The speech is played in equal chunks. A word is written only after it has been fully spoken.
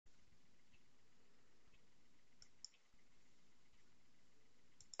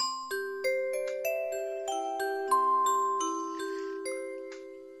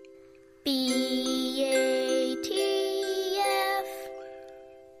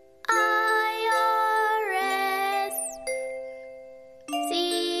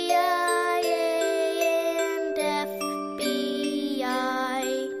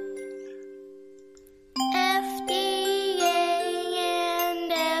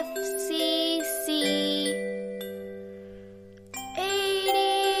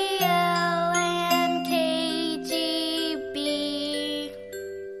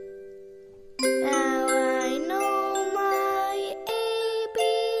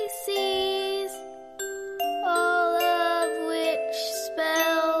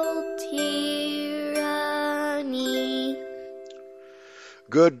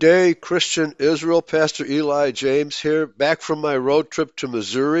Good day, Christian Israel. Pastor Eli James here, back from my road trip to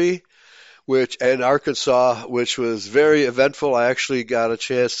Missouri, and Arkansas, which was very eventful. I actually got a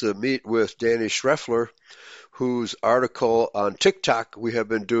chance to meet with Danny Schreffler, whose article on TikTok we have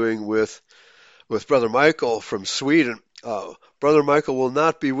been doing with Brother Michael from Sweden. Brother Michael will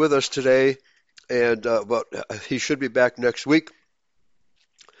not be with us today, but he should be back next week,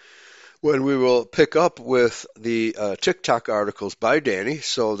 when we will pick up with the TikTok articles by Danny,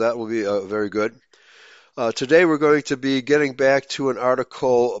 so that will be very good. Today we're going to be getting back to an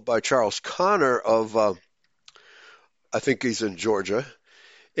article by Charles Connor of, I think he's in Georgia,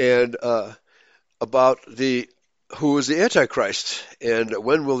 and about who is the Antichrist and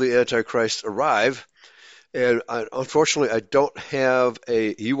when will the Antichrist arrive. And unfortunately, I don't have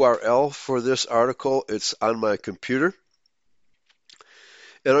a URL for this article. It's on my computer.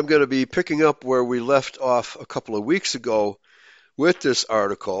 And I'm going to be picking up where we left off a couple of weeks ago with this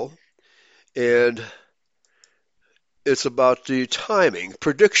article. And it's about the timing,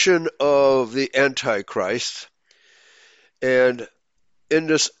 prediction of the Antichrist. And in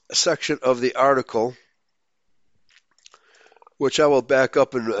this section of the article, which I will back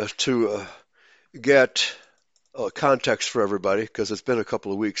up to get context for everybody, because it's been a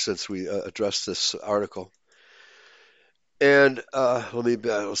couple of weeks since we addressed this article. And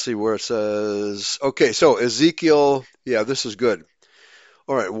let's see where it says. Okay, so Ezekiel, yeah, this is good.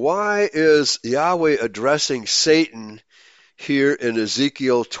 All right, why is Yahweh addressing Satan here in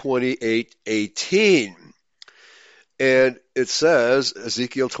Ezekiel 28:18? And it says,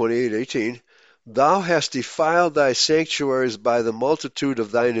 Ezekiel 28:18, "Thou hast defiled thy sanctuaries by the multitude of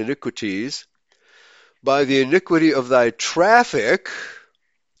thine iniquities, by the iniquity of thy traffic.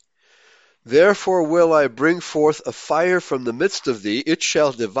 Therefore will I bring forth a fire from the midst of thee, it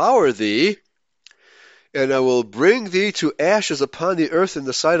shall devour thee, and I will bring thee to ashes upon the earth in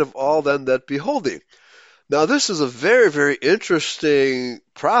the sight of all them that behold thee." Now this is a very, very interesting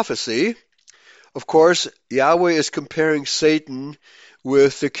prophecy. Of course, Yahweh is comparing Satan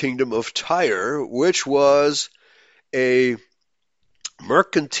with the kingdom of Tyre, which was a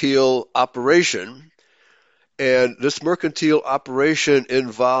mercantile operation. And this mercantile operation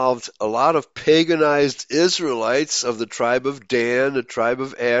involved a lot of paganized Israelites of the tribe of Dan, the tribe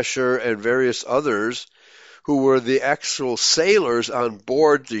of Asher, and various others who were the actual sailors on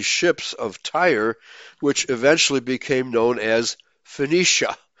board the ships of Tyre, which eventually became known as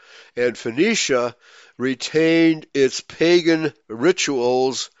Phoenicia. And Phoenicia retained its pagan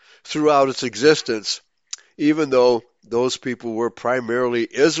rituals throughout its existence, even though those people were primarily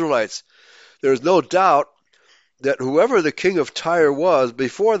Israelites. There's no doubt that whoever the king of Tyre was,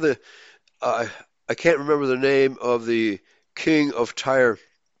 before I can't remember the name of the king of Tyre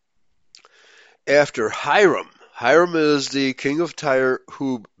after Hiram. Hiram is the king of Tyre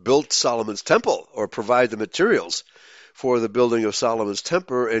who built Solomon's temple, or provided the materials for the building of Solomon's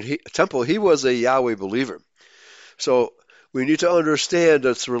temple, and he was a Yahweh believer. So we need to understand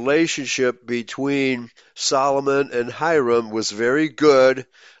that the relationship between Solomon and Hiram was very good.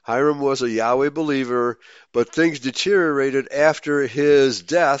 Hiram was a Yahweh believer, but things deteriorated after his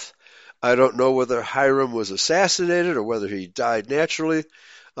death. I don't know whether Hiram was assassinated or whether he died naturally.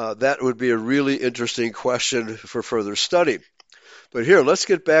 That would be a really interesting question for further study. But here, let's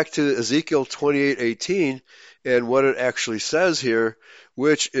get back to Ezekiel 28:18 and what it actually says here,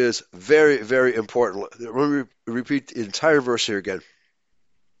 which is very, very important. Let me repeat the entire verse here again.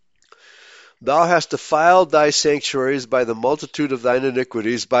 "Thou hast defiled thy sanctuaries by the multitude of thine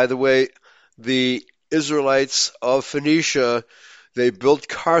iniquities." By the way, the Israelites of Phoenicia, they built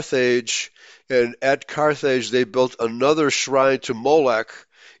Carthage, and at Carthage they built another shrine to Molech,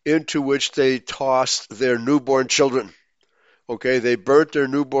 into which they tossed their newborn children. Okay, they burnt their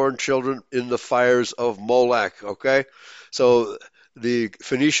newborn children in the fires of Molech. Okay, so the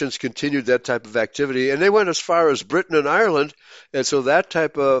Phoenicians continued that type of activity, and they went as far as Britain and Ireland, and so that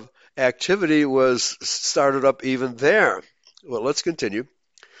type of activity was started up even there. Well, let's continue.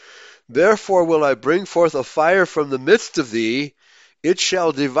 "Therefore will I bring forth a fire from the midst of thee, it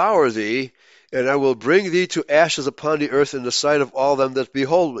shall devour thee, and I will bring thee to ashes upon the earth in the sight of all them that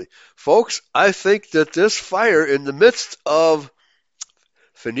behold me." Folks, I think that this fire in the midst of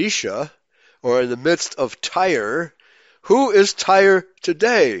Phoenicia, or in the midst of Tyre, who is Tyre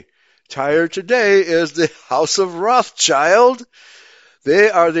today? Tyre today is the House of Rothschild. They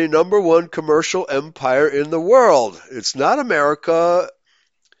are the #1 commercial empire in the world. It's not America.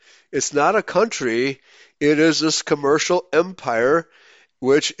 It's not a country. It is this commercial empire,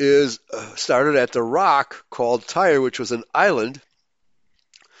 which is started at the rock called Tyre, which was an island.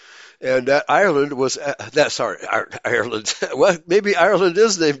 And that Ireland was Ireland. Well, maybe Ireland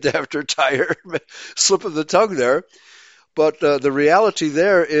is named after Tyre. Slip of the tongue there. But the reality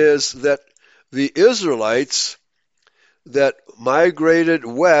there is that the Israelites that migrated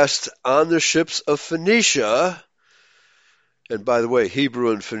west on the ships of Phoenicia, and by the way,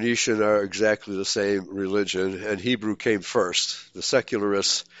 Hebrew and Phoenician are exactly the same religion, and Hebrew came first. The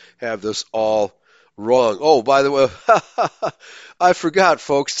secularists have this all wrong. Oh, by the way, I forgot,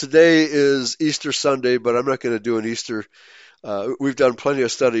 folks, today is Easter Sunday, but I'm not going to do an Easter. We've done plenty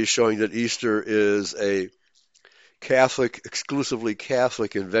of studies showing that Easter is a Catholic, exclusively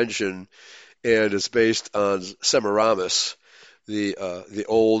Catholic invention, and is based on Semiramis, the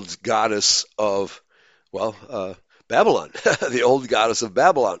old goddess of, Babylon, the old goddess of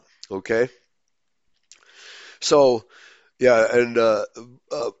Babylon. Okay, so yeah, and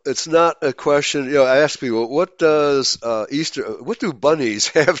it's not a question. I ask people, what does Easter? What do bunnies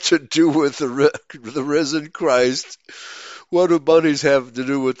have to do with the risen Christ? What do bunnies have to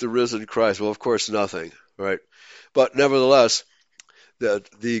do with the risen Christ? Well, of course, nothing, right? But nevertheless,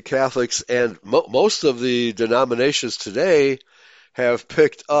 the Catholics and most of the denominations today have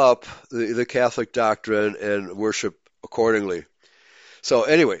picked up the Catholic doctrine and worship accordingly. So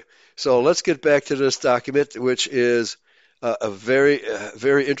anyway, let's get back to this document, which is a very,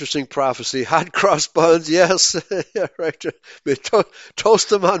 very interesting prophecy. Hot cross buns, yes, yeah, right. Toast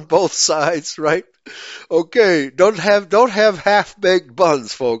them on both sides, right? Okay, don't have half-baked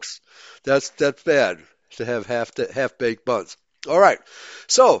buns, folks. That's bad to have half-baked buns. All right,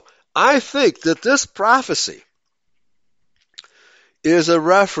 so I think that this prophecy is a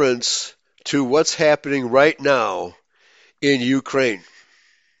reference to what's happening right now in Ukraine.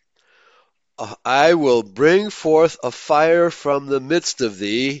 I will bring forth a fire from the midst of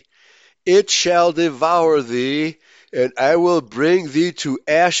thee, it shall devour thee, and I will bring thee to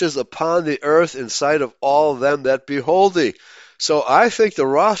ashes upon the earth in sight of all them that behold thee. So I think the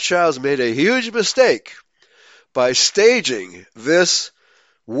Rothschilds made a huge mistake by staging this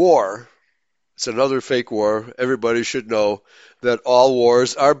war. It's another fake war. Everybody should know that all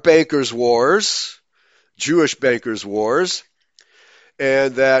wars are bankers' wars, Jewish bankers' wars,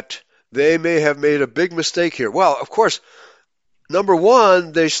 and that they may have made a big mistake here. Well, of course, number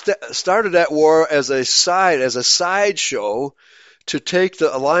one, they started that war as a sideshow to take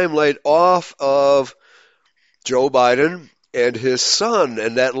the limelight off of Joe Biden and his son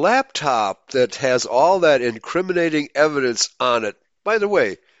and that laptop that has all that incriminating evidence on it. By the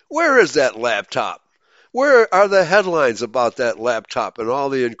way, where is that laptop? Where are the headlines about that laptop and all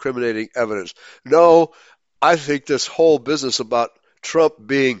the incriminating evidence? No, I think this whole business about Trump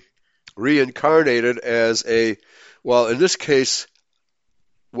being reincarnated as in this case,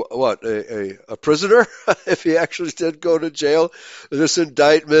 a prisoner, if he actually did go to jail, this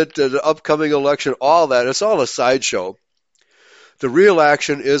indictment, the upcoming election, all that, it's all a sideshow. The real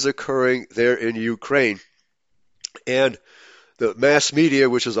action is occurring there in Ukraine. And the mass media,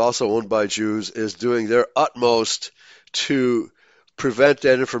 which is also owned by Jews, is doing their utmost to prevent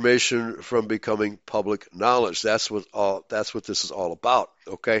that information from becoming public knowledge. That's what this is all about.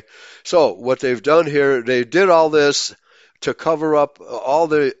 Okay, so what they've done here, they did all this to cover up all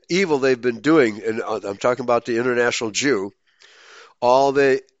the evil they've been doing, and I'm talking about the international Jew, all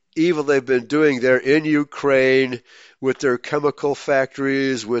the evil they've been doing there in Ukraine with their chemical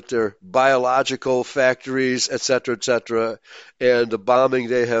factories, with their biological factories, etc., and the bombing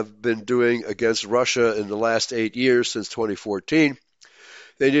they have been doing against Russia in the last 8 years since 2014.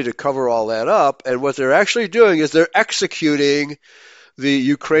 They need to cover all that up, and what they're actually doing is they're executing the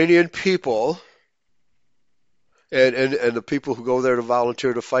Ukrainian people and the people who go there to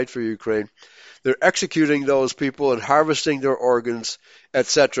volunteer to fight for Ukraine. They're executing those people and harvesting their organs,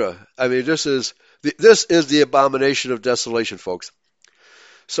 etc. I mean, this is the abomination of desolation, folks.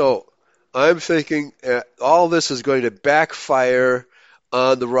 So I'm thinking all this is going to backfire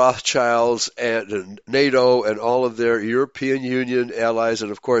on the Rothschilds and NATO and all of their European Union allies.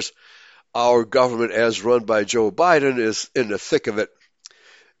 And, of course, our government, as run by Joe Biden, is in the thick of it.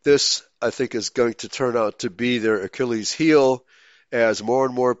 This, I think, is going to turn out to be their Achilles heel as more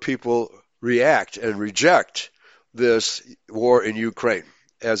and more people react and reject this war in Ukraine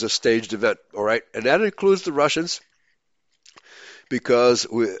as a staged event, all right? And that includes the Russians, because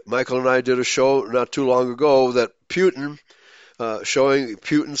Michael and I did a show not too long ago that Putin, showing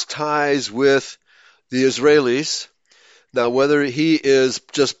Putin's ties with the Israelis. Now, whether he is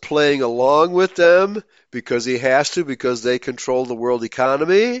just playing along with them because he has to, because they control the world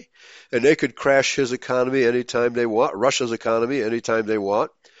economy, and they could crash his economy anytime they want, Russia's economy anytime they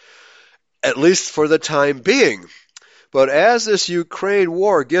want, at least for the time being. But as this Ukraine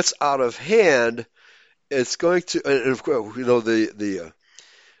war gets out of hand, it's going to, and of course,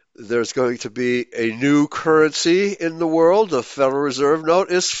 there's going to be a new currency in the world. The Federal Reserve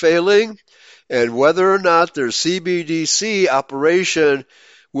note is failing, and whether or not their CBDC operation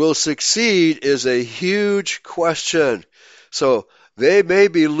will succeed is a huge question. So they may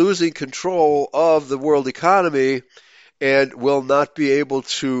be losing control of the world economy and will not be able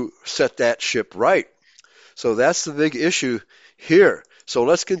to set that ship right. So that's the big issue here. So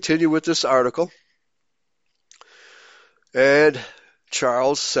let's continue with this article. And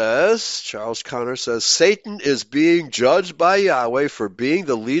Charles Connor says, Satan is being judged by Yahweh for being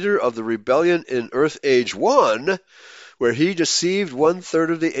the leader of the rebellion in Earth Age 1, where he deceived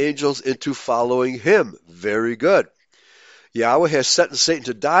 1/3 of the angels into following him. Very good. Yahweh has sentenced Satan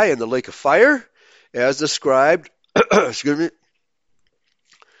to die in the lake of fire, as described. Excuse me.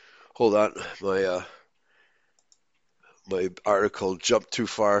 Hold on. My article jumped too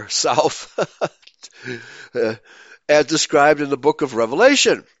far south. As described in the book of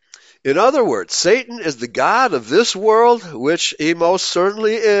Revelation. In other words, Satan is the god of this world, which he most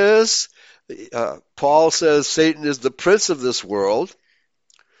certainly is. Paul says Satan is the prince of this world,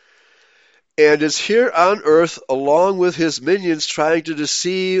 and is here on earth along with his minions trying to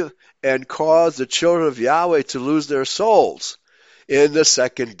deceive and cause the children of Yahweh to lose their souls in the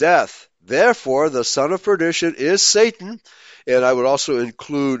second death. Therefore, the son of perdition is Satan, and I would also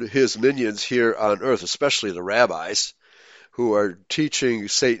include his minions here on earth, especially the rabbis, who are teaching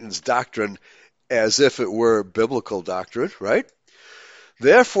Satan's doctrine as if it were biblical doctrine, right?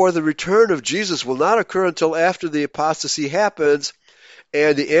 Therefore, the return of Jesus will not occur until after the apostasy happens,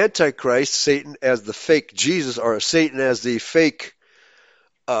 and the Antichrist, Satan as the fake Jesus, or Satan as the fake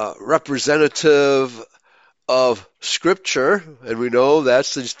representative of Scripture, and we know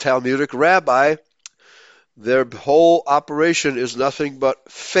that's the Talmudic rabbi. Their whole operation is nothing but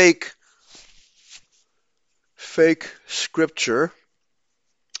fake Scripture,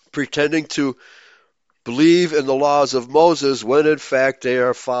 pretending to believe in the laws of Moses when in fact they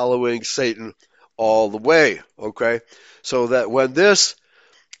are following Satan all the way, okay? So that when this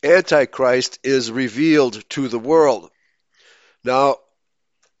Antichrist is revealed to the world. Now,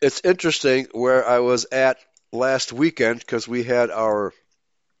 it's interesting where I was at last weekend, because we had our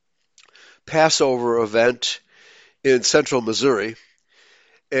Passover event in central Missouri,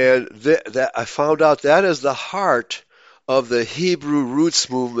 and that I found out that is the heart of the Hebrew roots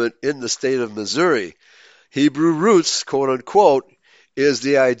movement in the state of Missouri. Hebrew roots, quote unquote, is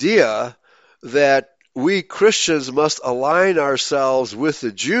the idea that we Christians must align ourselves with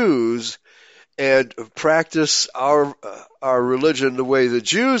the Jews and practice our religion the way the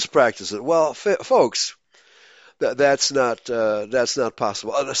Jews practice it. Well, folks, that's not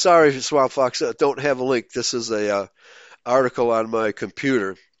possible. Sorry, Swamp Fox, don't have a link. This is a article on my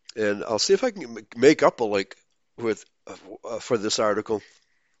computer, and I'll see if I can make up a link for this article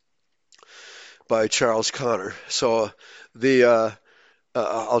by Charles Connor. So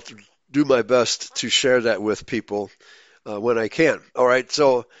I'll do my best to share that with people when I can. All right,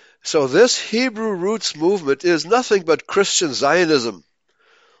 so this Hebrew roots movement is nothing but Christian Zionism.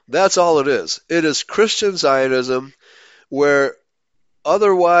 That's all it is. It is Christian Zionism, where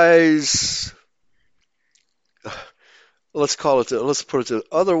otherwise, let's put it to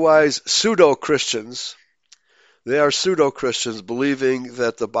otherwise pseudo-Christians. They are pseudo-Christians believing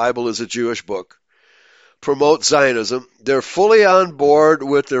that the Bible is a Jewish book, promote Zionism. They're fully on board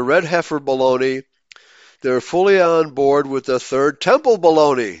with the red heifer baloney. They're fully on board with the third temple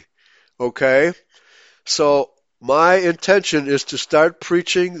baloney. Okay? So my intention is to start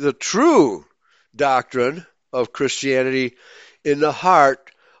preaching the true doctrine of Christianity in the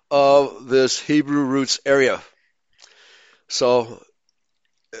heart of this Hebrew roots area. So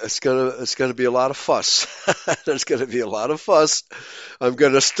it's gonna be a lot of fuss. There's gonna be a lot of fuss. I'm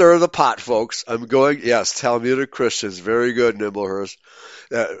gonna stir the pot, folks. Yes, Talmudic Christians, very good, Nimblehurst.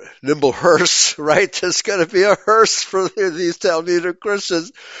 Nimblehurst, right? There's gonna be a hearse for these Talmudic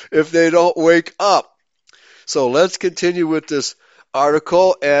Christians if they don't wake up. So let's continue with this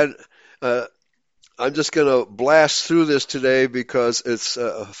article, and I'm just gonna blast through this today because it's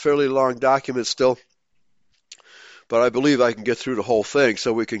a fairly long document still. But I believe I can get through the whole thing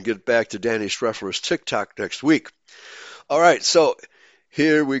so we can get back to Danny Schreffer's TikTok next week. All right, so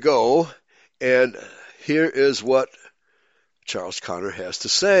here we go. And here is what Charles Connor has to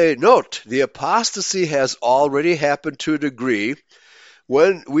say. Note, the apostasy has already happened to a degree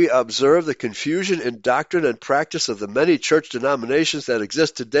when we observe the confusion in doctrine and practice of the many church denominations that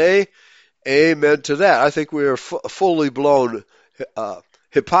exist today. Amen to that. I think we are fully blown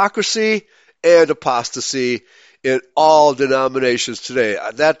hypocrisy and apostasy in all denominations today.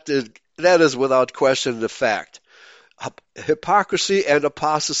 That is without question the fact. Hypocrisy and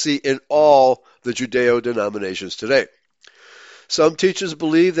apostasy in all the Judeo denominations today. Some teachers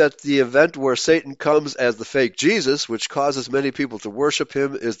believe that the event where Satan comes as the fake Jesus, which causes many people to worship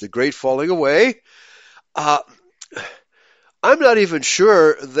him, is the great falling away. I'm not even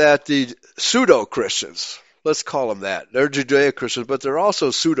sure that the pseudo-Christians, let's call them that, they're Judeo-Christians, but they're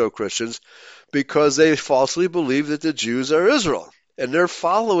also pseudo-Christians because they falsely believe that the Jews are Israel, and they're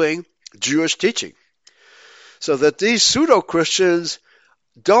following Jewish teaching. So that these pseudo-Christians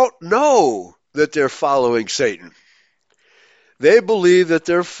don't know that they're following Satan. They believe that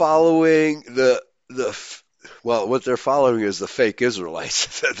they're following what they're following is the fake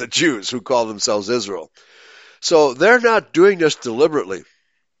Israelites, the Jews who call themselves Israel. So they're not doing this deliberately.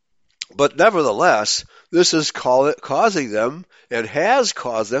 But nevertheless, this is causing them and has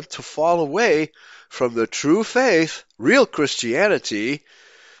caused them to fall away from the true faith, real Christianity,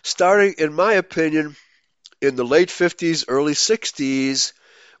 starting, in my opinion, in the late 50s, early 60s,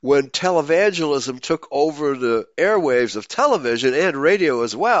 when televangelism took over the airwaves of television and radio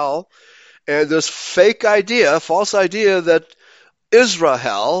as well, and this fake idea, false idea that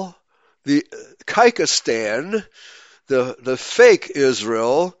Israel, the Kaikistan, the fake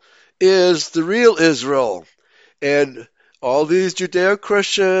Israel, is the real Israel. And all these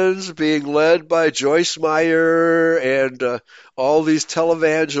Judeo-Christians being led by Joyce Meyer and all these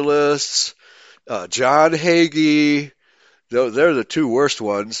televangelists, John Hagee, they're the two worst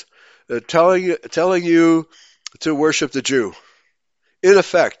ones, telling you to worship the Jew. In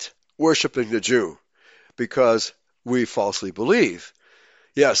effect, worshiping the Jew, because we falsely believe.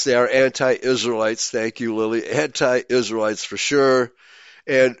 Yes, they are anti-Israelites. Thank you, Lily. Anti-Israelites for sure.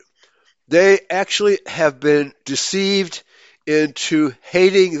 And they actually have been deceived into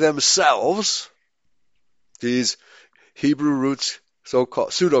hating themselves, these Hebrew roots,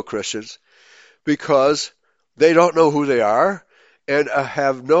 so-called pseudo-Christians, because they don't know who they are and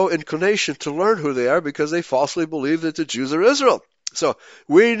have no inclination to learn who they are because they falsely believe that the Jews are Israel. So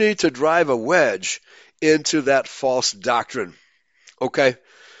we need to drive a wedge into that false doctrine. Okay,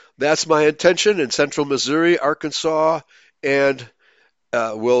 that's my intention in central Missouri, Arkansas, and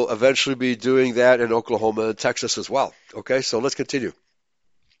we'll eventually be doing that in Oklahoma and Texas as well. Okay, so let's continue.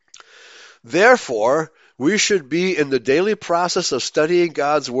 Therefore, we should be in the daily process of studying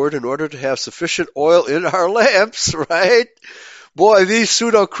God's Word in order to have sufficient oil in our lamps, right? Boy, these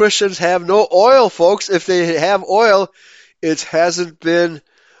pseudo-Christians have no oil, folks. If they have oil, it hasn't been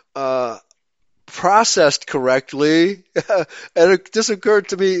processed correctly. And this occurred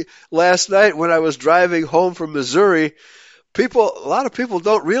to me last night when I was driving home from Missouri. A lot of people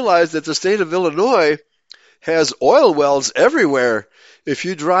don't realize that the state of Illinois has oil wells everywhere. If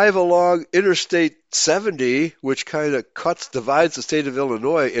you drive along Interstate 70, which kind of divides the state of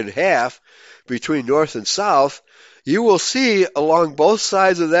Illinois in half between north and south, you will see along both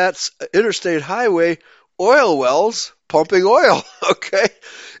sides of that interstate highway oil wells pumping oil. Okay,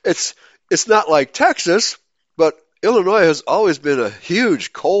 it's not like Texas, but Illinois has always been a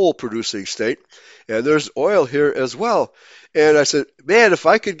huge coal-producing state, and there's oil here as well. And I said, man, if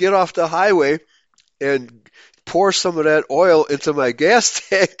I could get off the highway and pour some of that oil into my gas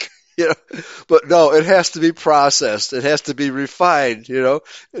tank, but no, it has to be processed. It has to be refined,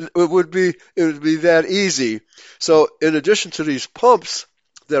 It would be that easy. So in addition to these pumps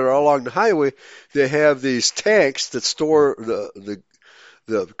that are along the highway, they have these tanks that store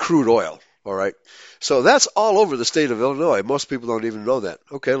the crude oil, all right? So that's all over the state of Illinois. Most people don't even know that.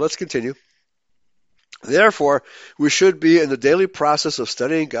 Okay, let's continue. Therefore, we should be in the daily process of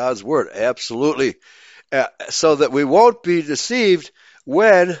studying God's Word. Absolutely. So that we won't be deceived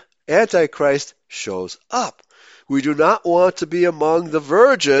when Antichrist shows up. We do not want to be among the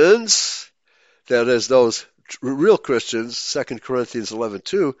virgins, that is, those real Christians, 2 Corinthians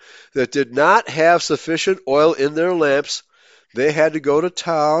 11:2, that did not have sufficient oil in their lamps. They had to go to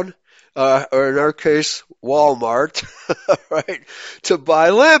town, or in our case, Walmart, right, to buy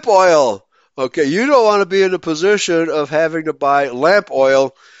lamp oil. Okay, you don't want to be in a position of having to buy lamp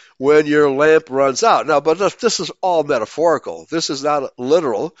oil when your lamp runs out. Now, but this is all metaphorical. This is not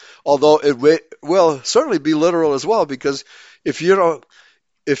literal, although it will certainly be literal as well, because if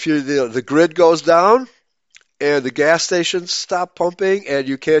the grid goes down and the gas stations stop pumping and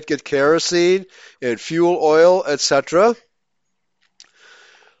you can't get kerosene and fuel oil, etc.,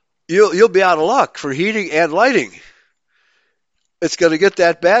 you'll be out of luck for heating and lighting. It's going to get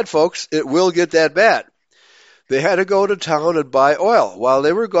that bad, folks. It will get that bad. They had to go to town and buy oil. While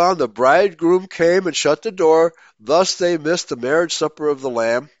they were gone, the bridegroom came and shut the door. Thus they missed the marriage supper of the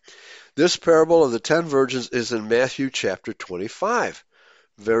Lamb. This parable of the 10 virgins is in Matthew chapter 25.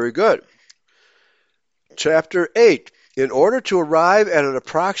 Very good. Chapter 8. In order to arrive at an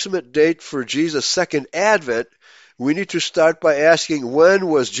approximate date for Jesus' second advent, we need to start by asking, when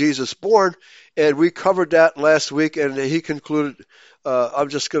was Jesus born? And we covered that last week, and he concluded, I'm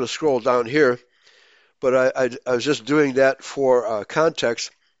just going to scroll down here, but I was just doing that for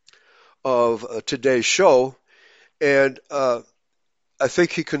context of today's show. And I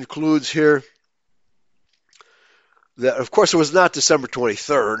think he concludes here that, of course, it was not December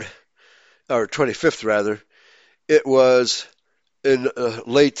 23rd, or 25th rather. It was in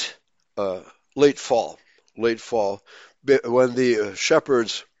late fall, when the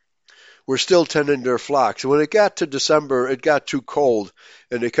shepherds were still tending their flocks. When it got to December, it got too cold,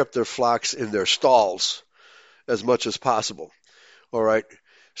 and they kept their flocks in their stalls as much as possible. All right.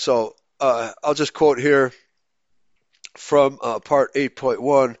 So I'll just quote here from part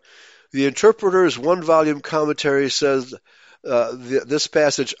 8.1. The Interpreter's one-volume commentary says this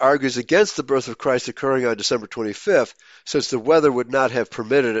passage argues against the birth of Christ occurring on December 25th, since the weather would not have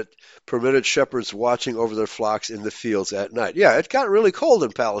permitted shepherds watching over their flocks in the fields at night. Yeah, it got really cold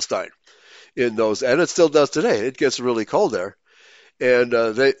in Palestine in those, and it still does today. It gets really cold there, and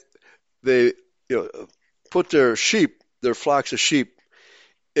they put their flocks of sheep,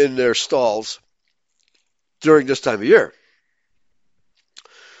 in their stalls during this time of year.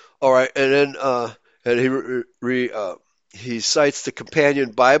 All right, and then he cites the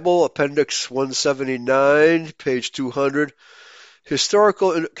Companion Bible, Appendix 179, page 200.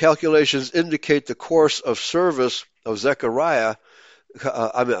 Historical calculations indicate the course of service of Zechariah,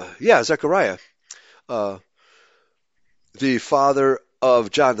 the father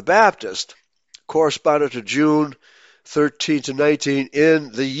of John the Baptist, corresponded to June 13 to 19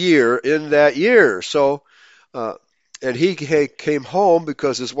 in that year. So, and he came home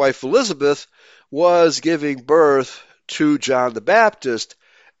because his wife Elizabeth was giving birth to John the Baptist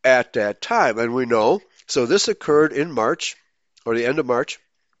at that time. And we know, so this occurred in March, or the end of March.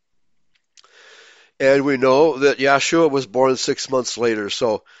 And we know that Yahshua was born 6 months later.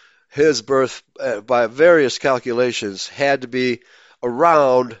 So his birth, by various calculations, had to be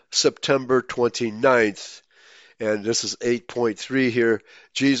around September 29th. And this is 8.3 here.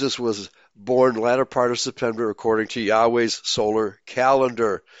 Jesus was born latter part of September according to Yahweh's solar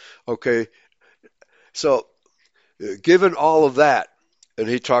calendar. Okay, so given all of that, and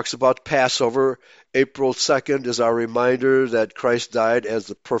he talks about Passover, April 2nd is our reminder that Christ died as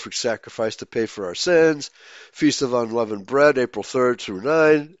the perfect sacrifice to pay for our sins. Feast of Unleavened Bread, April 3rd through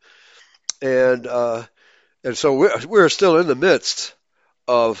 9. And so we're still in the midst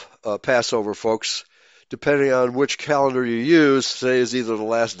of Passover, folks. Depending on which calendar you use, today is either the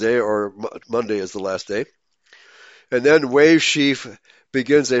last day or Monday is the last day. And then Wave Sheaf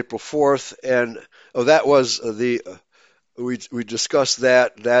begins April 4th, and that was we discussed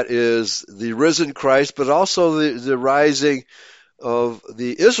that. That is the risen Christ, but also the rising of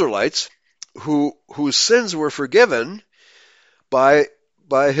the Israelites, whose sins were forgiven by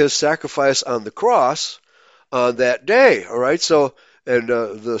his sacrifice on the cross on that day. All right, so. And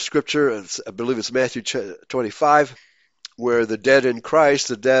the scripture, I believe it's Matthew 25, where the dead in Christ,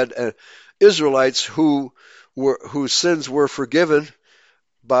 the dead Israelites whose sins were forgiven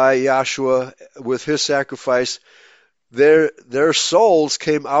by Yahshua with his sacrifice, their souls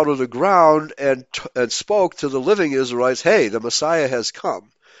came out of the ground and spoke to the living Israelites, hey, the Messiah has come.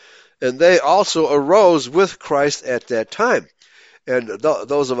 And they also arose with Christ at that time. And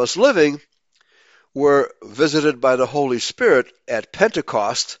those of us living were visited by the Holy Spirit at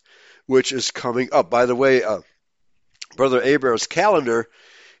Pentecost, which is coming up. By the way, Brother Abraham's calendar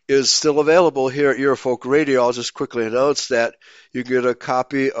is still available here at Eurofolk Radio. I'll just quickly announce that you can get a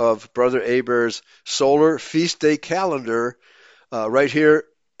copy of Brother Abraham's solar feast day calendar right here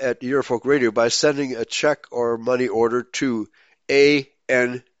at Eurofolk Radio by sending a check or money order to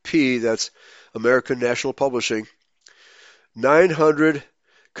ANP, that's American National Publishing, 900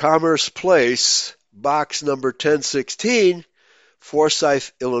 Commerce Place, box number 1016,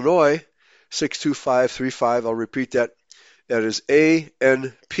 Forsyth, Illinois, 62535. I'll repeat that. That is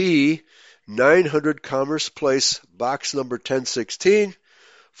ANP, 900 Commerce Place, box number 1016,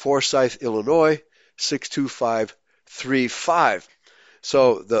 Forsyth, Illinois, 62535.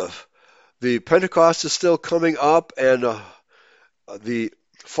 So the Pentecost is still coming up, and the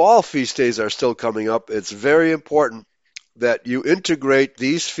fall feast days are still coming up. It's very important that you integrate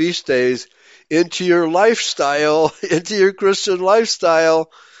these feast days into your lifestyle, into your Christian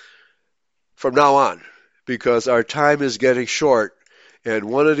lifestyle from now on, because our time is getting short. And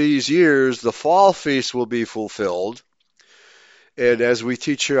one of these years, the fall feast will be fulfilled. And as we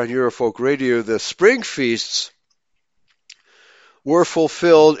teach here on Eurofolk Radio, the spring feasts were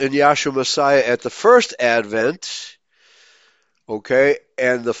fulfilled in Yahshua Messiah at the first advent, okay?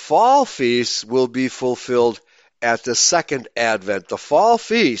 And the fall feasts will be fulfilled at the second advent. The fall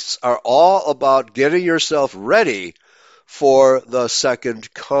feasts are all about getting yourself ready for the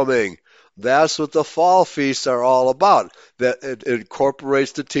second coming. That's what the fall feasts are all about. That it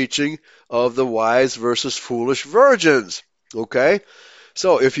incorporates the teaching of the wise versus foolish virgins. Okay?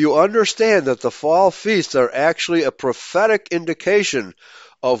 So if you understand that the fall feasts are actually a prophetic indication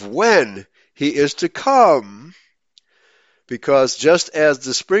of when he is to come, because just as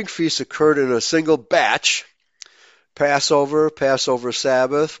the spring feasts occurred in a single batch, Passover, Passover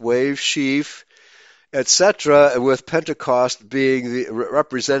Sabbath, wave, sheaf, etc., with Pentecost being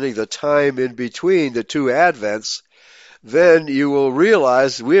representing the time in between the two advents, then you will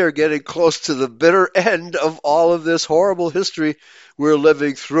realize we are getting close to the bitter end of all of this horrible history we're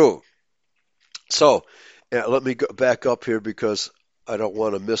living through. So, let me go back up here because I don't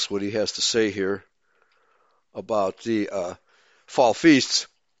want to miss what he has to say here about the fall feasts.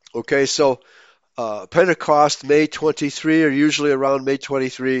 Okay, so Pentecost, May 23, or usually around May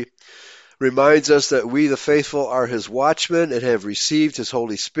 23, reminds us that we, the faithful, are his watchmen and have received his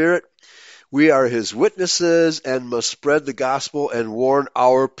Holy Spirit. We are his witnesses and must spread the gospel and warn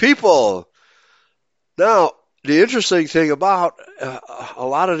our people. Now, the interesting thing about a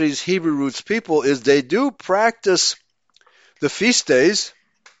lot of these Hebrew roots people is they do practice the feast days,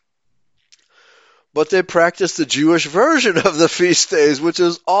 but they practice the Jewish version of the feast days, which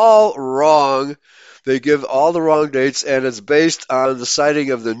is all wrong. They give all the wrong dates, and it's based on the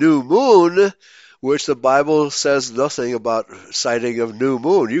sighting of the new moon, which the Bible says nothing about sighting of new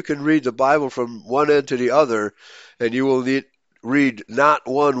moon. You can read the Bible from one end to the other, and you will read not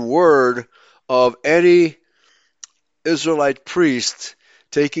one word of any Israelite priest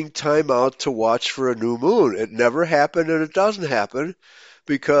taking time out to watch for a new moon. It never happened, and it doesn't happen,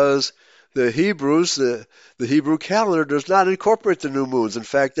 because the Hebrews, the Hebrew calendar does not incorporate the new moons. In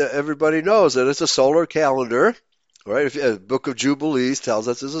fact, everybody knows that it's a solar calendar, right? The Book of Jubilees tells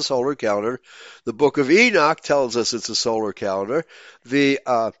us it's a solar calendar. The Book of Enoch tells us it's a solar calendar. The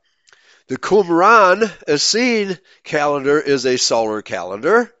Qumran Essene calendar is a solar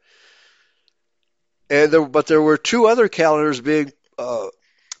calendar. But there were two other calendars being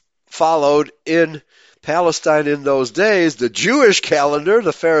followed in Palestine in those days: the Jewish calendar,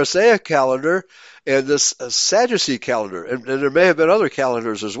 the Pharisaic calendar, and the Sadducee calendar. And there may have been other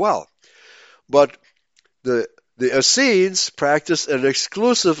calendars as well. But the Essenes practiced an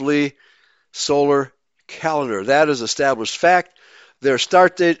exclusively solar calendar. That is established fact. Their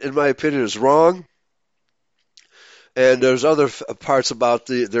start date, in my opinion, is wrong. And there's other parts about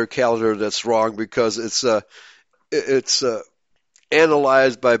their calendar that's wrong, because it's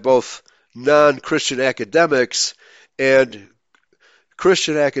analyzed by both non-Christian academics and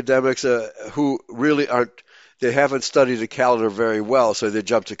Christian academics who really they haven't studied the calendar very well, so they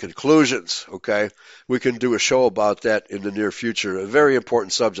jump to conclusions, okay? We can do a show about that in the near future, a very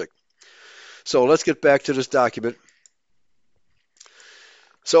important subject. So let's get back to this document.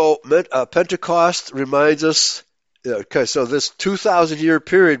 So Pentecost reminds us, okay, so this 2,000-year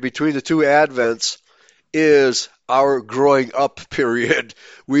period between the two advents is our growing up period.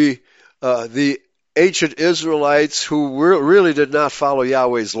 The ancient Israelites, who really did not follow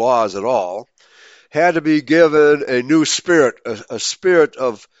Yahweh's laws at all, had to be given a new spirit, a spirit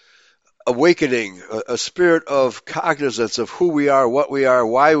of awakening, a spirit of cognizance of who we are, what we are,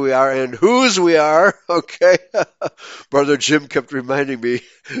 why we are, and whose we are. Okay, Brother Jim kept reminding me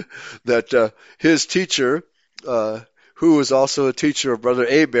that his teacher, who was also a teacher of Brother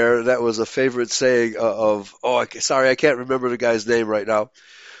Aber, that was a favorite saying I can't remember the guy's name right now.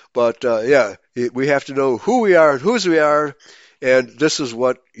 But, we have to know who we are and whose we are, and this is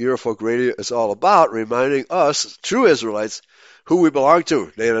what Eurofolk Radio is all about, reminding us, true Israelites, who we belong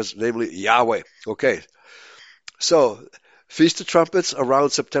to, namely Yahweh. Okay, so Feast of Trumpets around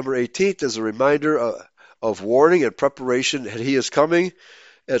September 18th is a reminder of warning and preparation that he is coming.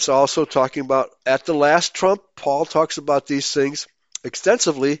 It's also talking about at the last trump. Paul talks about these things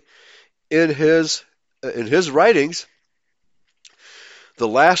extensively in his writings. The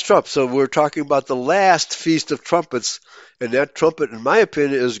last trump. So we're talking about the last Feast of Trumpets, and that trumpet, in my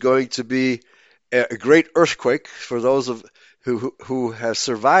opinion, is going to be a great earthquake. For those who have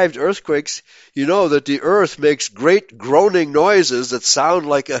survived earthquakes, you know that the earth makes great groaning noises that sound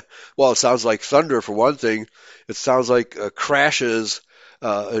like it sounds like thunder for one thing. It sounds like crashes.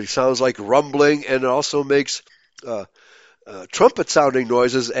 It sounds like rumbling, and it also makes trumpet-sounding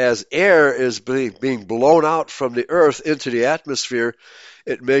noises as air is being blown out from the earth into the atmosphere.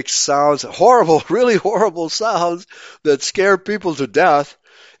 It makes sounds, horrible, really horrible sounds that scare people to death.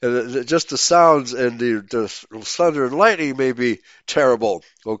 And just the sounds and the thunder and lightning may be terrible,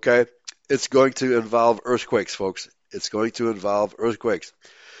 okay? It's going to involve earthquakes, folks. It's going to involve earthquakes.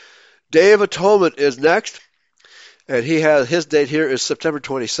 Day of Atonement is next, and his date here is September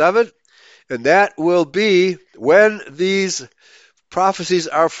 27th, and that will be when these prophecies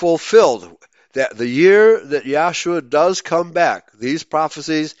are fulfilled. That the year that Yahshua does come back, these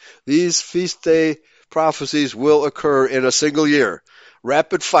prophecies, these feast day prophecies will occur in a single year.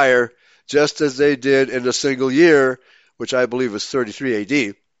 Rapid fire, just as they did in a single year, which I believe was 33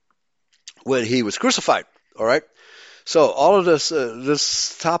 AD, when he was crucified. All right? So all of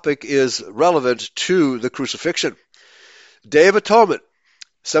this topic is relevant to the crucifixion. Day of Atonement,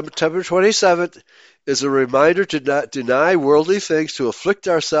 September 27th, is a reminder to not deny worldly things, to afflict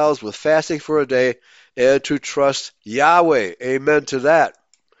ourselves with fasting for a day, and to trust Yahweh. Amen to that.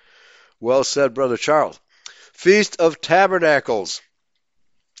 Well said, Brother Charles. Feast of Tabernacles,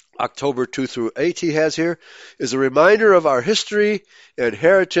 October 2 through 8 he has here, is a reminder of our history and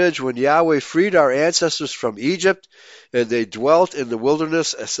heritage when Yahweh freed our ancestors from Egypt and they dwelt in the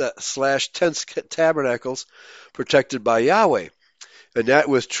wilderness / tents tabernacles protected by Yahweh. And that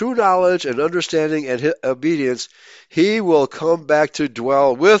with true knowledge and understanding and obedience, he will come back to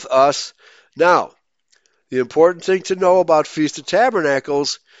dwell with us. Now, the important thing to know about Feast of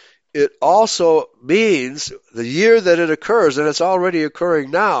Tabernacles, it also means the year that it occurs, and it's already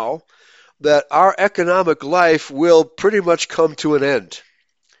occurring now, that our economic life will pretty much come to an end.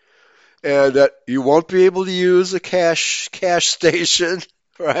 And that you won't be able to use a cash station,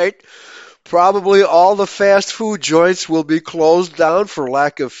 right? Probably all the fast food joints will be closed down for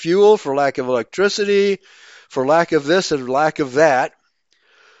lack of fuel, for lack of electricity, for lack of this and lack of that.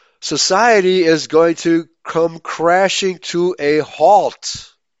 Society is going to come crashing to a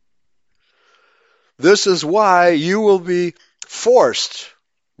halt. This is why you will be forced,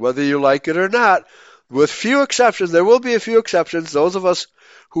 whether you like it or not, with few exceptions. There will be a few exceptions. Those of us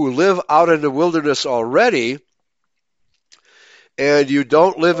who live out in the wilderness already, and you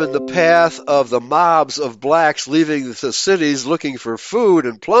don't live in the path of the mobs of blacks leaving the cities looking for food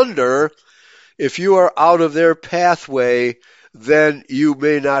and plunder, if you are out of their pathway, then you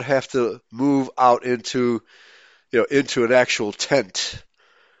may not have to move out into an actual tent.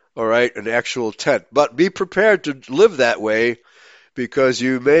 All right, an actual tent. But be prepared to live that way, because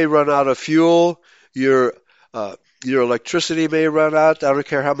you may run out of fuel. Your electricity may run out. I don't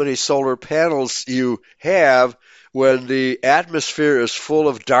care how many solar panels you have. When the atmosphere is full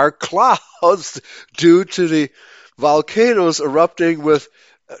of dark clouds due to the volcanoes erupting with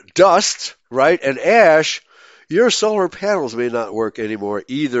dust, right, and ash, your solar panels may not work anymore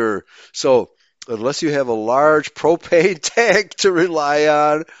either. So unless you have a large propane tank to rely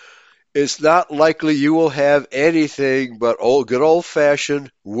on, it's not likely you will have anything but good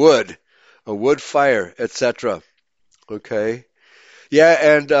old-fashioned wood, a wood fire, etc. Okay?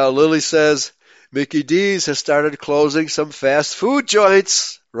 Yeah, and Lily says, Mickey D's has started closing some fast food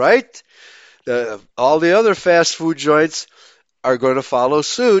joints, right? All the other fast food joints are going to follow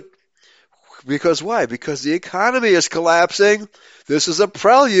suit. Because why? Because the economy is collapsing. This is a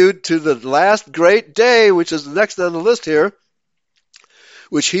prelude to the last great day, which is next on the list here,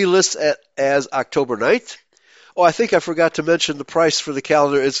 which he lists as October 9th. Oh, I think I forgot to mention the price for the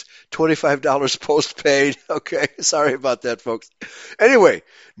calendar. It's $25 postpaid. Okay, sorry about that, folks. Anyway,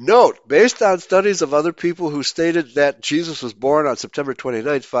 note, based on studies of other people who stated that Jesus was born on September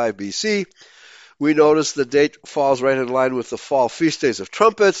 29th, 5 BC, we notice the date falls right in line with the fall feast days of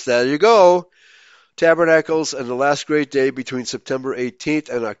trumpets. There you go. Tabernacles and the last great day between September 18th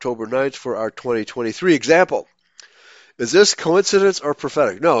and October 9th for our 2023 example. Is this coincidence or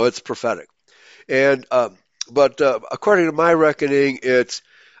prophetic? No, it's prophetic. And But according to my reckoning,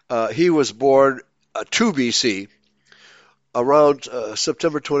 he was born 2 BC, around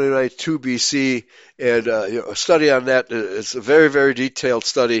September 29th, 2 BC, and a study on that is a very, very detailed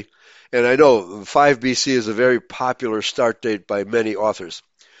study. And I know 5 BC is a very popular start date by many authors.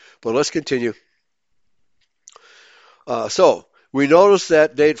 But let's continue. So we notice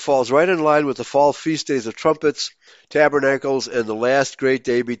that date falls right in line with the fall feast days of trumpets, tabernacles, and the last great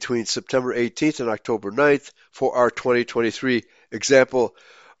day between September 18th and October 9th for our 2023 example.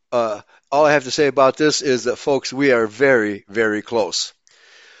 All I have to say about this is that, folks, we are very, very close.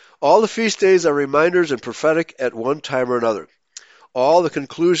 All the feast days are reminders and prophetic at one time or another. All the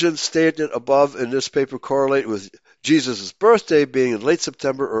conclusions stated above in this paper correlate with Jesus' birthday being in late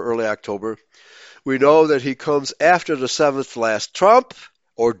September or early October. We know that he comes after the seventh last trump,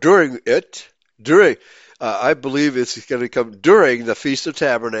 or during it. I believe it's going to come during the Feast of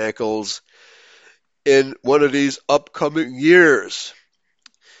Tabernacles in one of these upcoming years.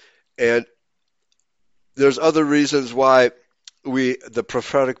 And there's other reasons why the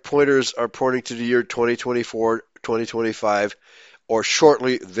prophetic pointers are pointing to the year 2024, 2025, or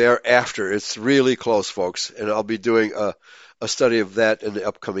shortly thereafter. It's really close, folks, and I'll be doing a study of that in the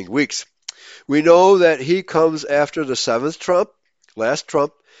upcoming weeks. We know that he comes after the seventh trump, last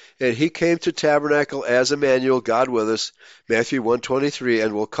trump, and he came to tabernacle as Emmanuel, God with us, Matthew 1:23,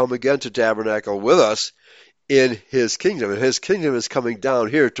 and will come again to tabernacle with us in his kingdom. And his kingdom is coming down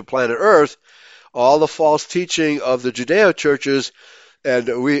here to planet Earth. All the false teaching of the Judeo churches,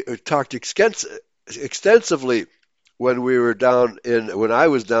 and we talked extensively when I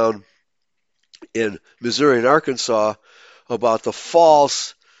was down in Missouri and Arkansas about the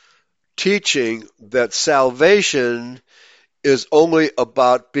false teaching that salvation is only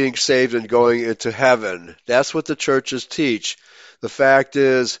about being saved and going into heaven. That's what the churches teach. The fact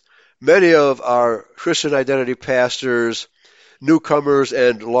is, many of our Christian identity pastors, newcomers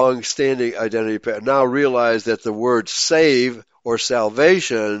and long-standing identity pastors, now realize that the word save or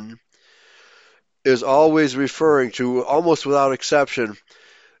salvation is always referring to, almost without exception,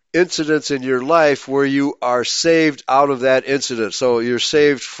 incidents in your life where you are saved out of that incident. So you're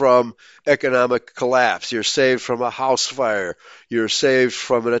saved from economic collapse. You're saved from a house fire. You're saved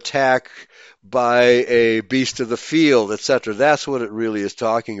from an attack by a beast of the field, etc. That's what it really is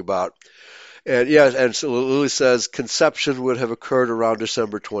talking about. And yes, and so Lily says conception would have occurred around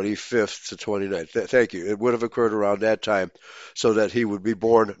December 25th to 29th. Thank you. It would have occurred around that time so that he would be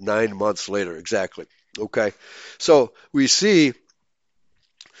born 9 months later. Exactly. Okay. So we see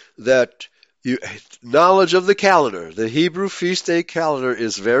that knowledge of the calendar, the Hebrew feast day calendar,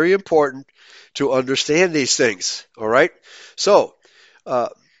 is very important to understand these things. All right? So,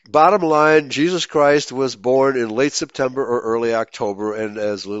 bottom line, Jesus Christ was born in late September or early October, and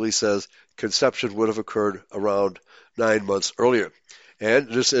as Lily says, conception would have occurred around 9 months earlier. And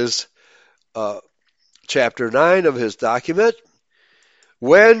this is chapter 9 of his document.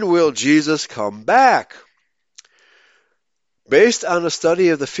 When will Jesus come back? Based on a study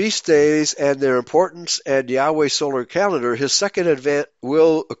of the feast days and their importance and Yahweh's solar calendar, his second advent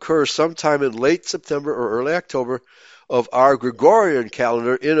will occur sometime in late September or early October of our Gregorian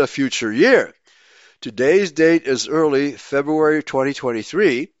calendar in a future year. Today's date is early February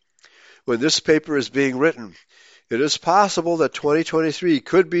 2023, when this paper is being written. It is possible that 2023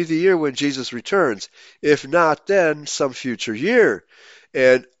 could be the year when Jesus returns. If not, then some future year.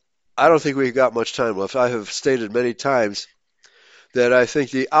 And I don't think we've got much time left. I have stated many times that I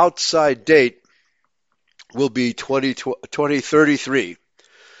think the outside date will be 2033.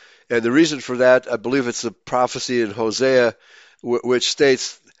 And the reason for that, I believe it's the prophecy in Hosea, which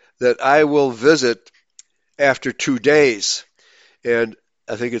states that I will visit after 2 days. And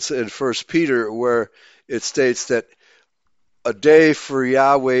I think it's in 1 Peter where it states that a day for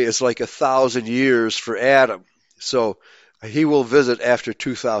Yahweh is like 1,000 years for Adam. So he will visit after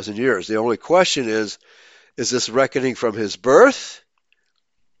 2,000 years. The only question is this reckoning from his birth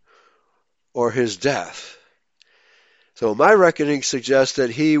or his death? So my reckoning suggests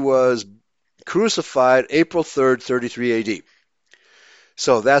that he was crucified April 3rd, 33 AD.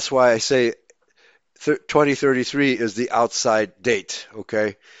 So that's why I say 2033 is the outside date,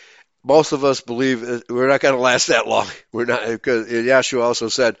 okay? Most of us believe we're not going to last that long. We're not, because Yahshua also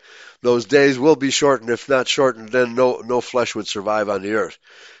said those days will be shortened. If not shortened, then no flesh would survive on the earth.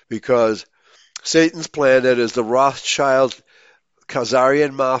 Because Satan's plan, that is the Rothschild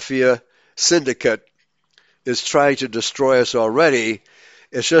Khazarian Mafia syndicate, is trying to destroy us already.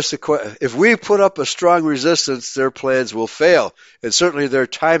 It's just if we put up a strong resistance, their plans will fail, and certainly their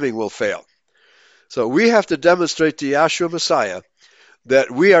timing will fail. So we have to demonstrate to Yahshua Messiah that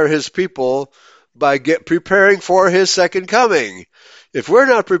we are his people by preparing for his second coming. If we're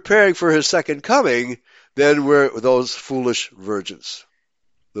not preparing for his second coming, then we're those foolish virgins.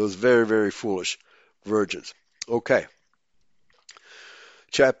 Those very, very foolish virgins. Okay.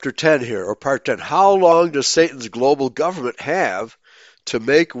 Chapter 10 here, or part 10. How long does Satan's global government have to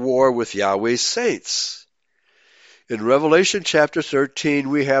make war with Yahweh's saints? In Revelation chapter 13,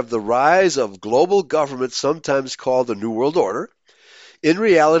 we have the rise of global government, sometimes called the New World Order. In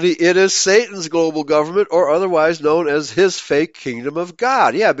reality, it is Satan's global government, or otherwise known as his fake kingdom of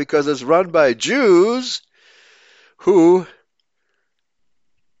God. Yeah, because it's run by Jews who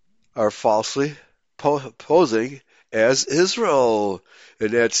are falsely posing as Israel.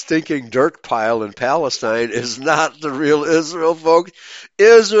 And that stinking dirt pile in Palestine is not the real Israel, folks.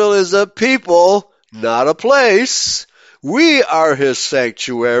 Israel is a people not a place. We are his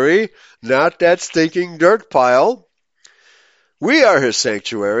sanctuary, not that stinking dirt pile. We are his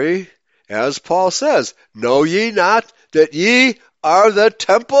sanctuary, as Paul says, know ye not that ye are the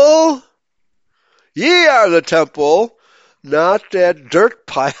temple? Ye are the temple, not that dirt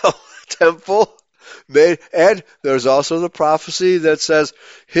pile temple. And there's also the prophecy that says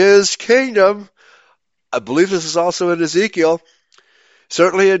his kingdom, I believe this is also in Ezekiel,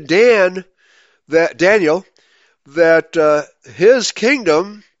 certainly in Daniel, that his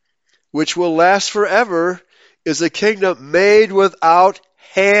kingdom, which will last forever, is a kingdom made without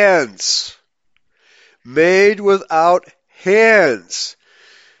hands. Made without hands.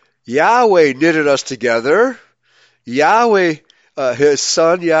 Yahweh knitted us together. Yahweh, his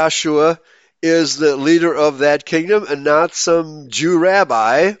son Yahshua, is the leader of that kingdom and not some Jew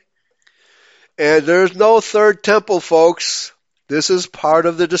rabbi. And there's no third temple, folks. This is part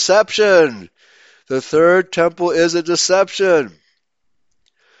of the deception. The third temple is a deception.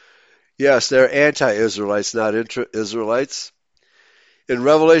 Yes, they're anti-Israelites, not intra-Israelites. In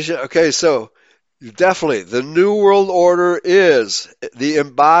Revelation, okay, so definitely the New World Order is the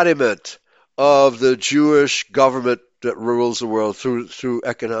embodiment of the Jewish government that rules the world through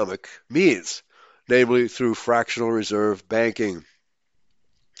economic means, namely through fractional reserve banking.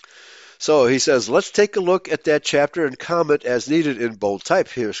 So he says, let's take a look at that chapter and comment as needed in bold type.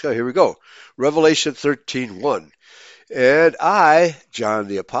 Here we go. Revelation 13:1. And I, John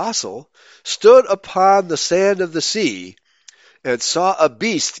the Apostle, stood upon the sand of the sea and saw a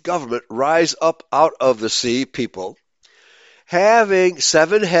beast government rise up out of the sea, people, having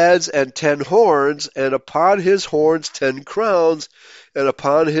 7 heads and 10 horns, and upon his horns 10 crowns, and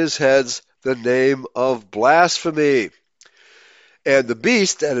upon his heads the name of blasphemy. And the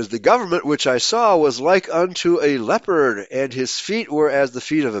beast, that is the government, which I saw, was like unto a leopard, and his feet were as the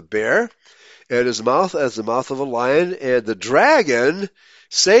feet of a bear, and his mouth as the mouth of a lion. And the dragon,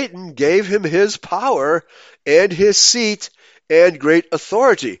 Satan, gave him his power and his seat and great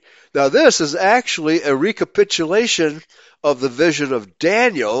authority. Now this is actually a recapitulation of the vision of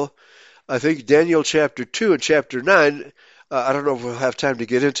Daniel. I think Daniel chapter 2 and chapter 9. I don't know if we'll have time to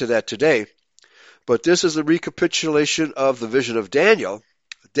get into that today. But this is a recapitulation of the vision of Daniel,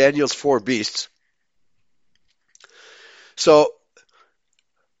 Daniel's 4 beasts. So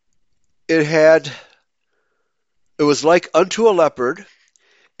it was like unto a leopard,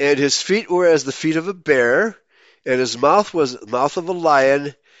 and his feet were as the feet of a bear, and his mouth was the mouth of a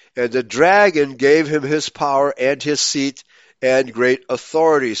lion, and the dragon gave him his power and his seat and great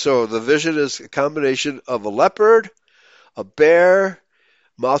authority. So the vision is a combination of a leopard, a bear,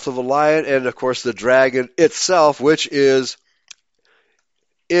 mouth of a lion, and of course the dragon itself, which is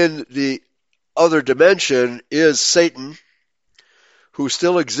in the other dimension, is Satan, who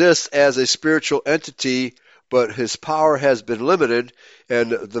still exists as a spiritual entity, but his power has been limited,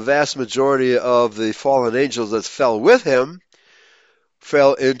 and the vast majority of the fallen angels that fell with him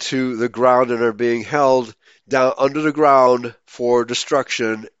fell into the ground and are being held down under the ground for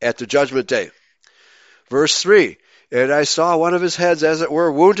destruction at the judgment day. Verse 3, and I saw one of his heads, as it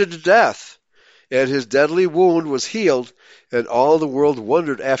were, wounded to death, and his deadly wound was healed, and all the world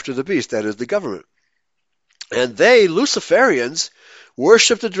wondered after the beast, that is the government. And they, Luciferians,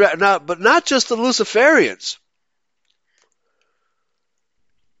 worshipped the dragon, but not just the Luciferians.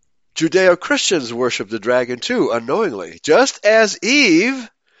 Judeo-Christians worship the dragon too, unknowingly. Just as Eve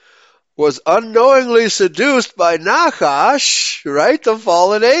was unknowingly seduced by Nachash, right, the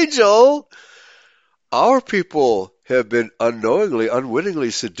fallen angel, our people have been unknowingly,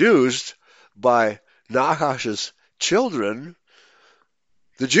 unwittingly seduced by Nachash's children,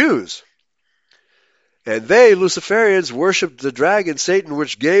 the Jews. And they, Luciferians, worshipped the dragon, Satan,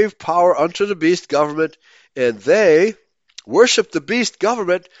 which gave power unto the beast government, and they worshipped the beast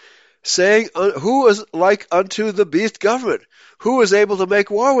government, saying, who is like unto the beast government? Who is able to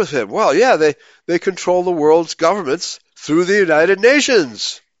make war with him? Well, yeah, they control the world's governments through the United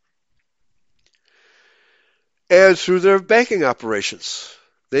Nations and through their banking operations.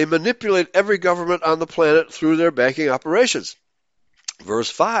 They manipulate every government on the planet through their banking operations. Verse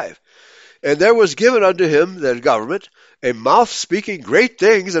 5, and there was given unto him, that government, a mouth speaking great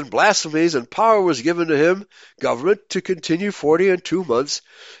things and blasphemies, and power was given to him, government, to continue 42 months.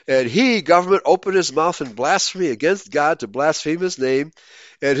 And he, government, opened his mouth in blasphemy against God, to blaspheme his name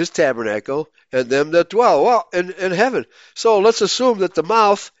and his tabernacle, and them that dwell in heaven. So let's assume that the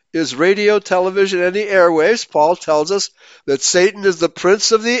mouth is radio, television, and the airwaves. Paul tells us that Satan is the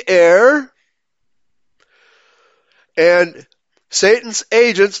prince of the air, and Satan's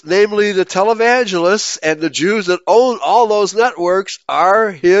agents, namely the televangelists and the Jews that own all those networks, are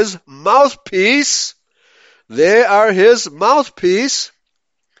his mouthpiece. They are his mouthpiece.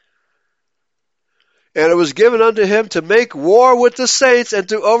 And it was given unto him to make war with the saints and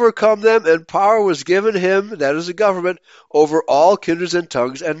to overcome them, and power was given him, that is the government, over all kindreds and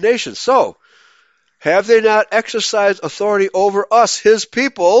tongues and nations. So, have they not exercised authority over us, his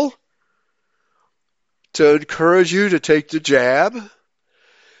people, to encourage you to take the jab,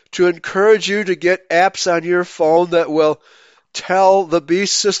 to encourage you to get apps on your phone that will tell the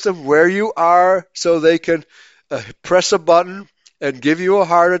beast system where you are so they can press a button and give you a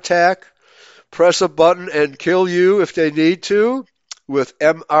heart attack, press a button and kill you if they need to with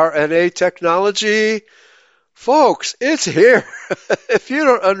mRNA technology? Folks, it's here. If you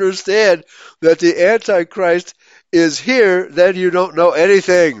don't understand that the Antichrist is here, then you don't know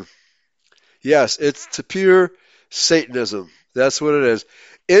anything. Yes, it's pure Satanism. That's what it is.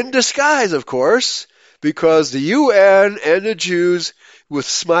 In disguise, of course, because the UN and the Jews, with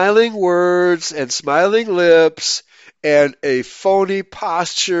smiling words and smiling lips and a phony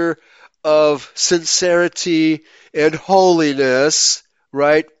posture of sincerity and holiness,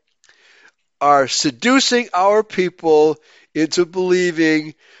 right, are seducing our people into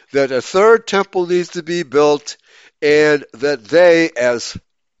believing that a third temple needs to be built and that they, as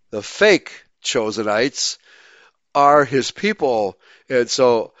the fake Chosenites, are his people. And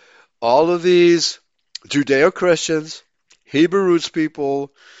so all of these Judeo-Christians, Hebrew roots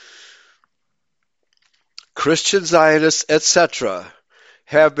people, Christian Zionists, etc.,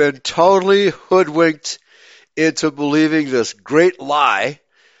 have been totally hoodwinked into believing this great lie.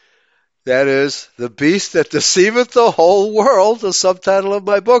 That is, the beast that deceiveth the whole world, the subtitle of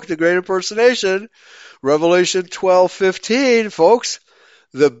my book, The Great Impersonation, Revelation 12:15, folks.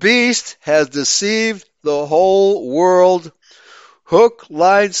 The beast has deceived the whole world. Hook,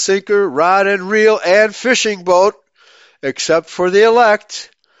 line, sinker, rod and reel, and fishing boat, except for the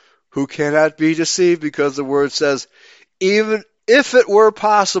elect, who cannot be deceived, because the word says, even if it were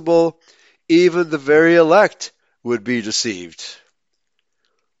possible, even the very elect would be deceived.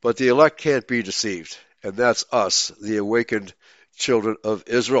 But the elect can't be deceived, and that's us, the awakened children of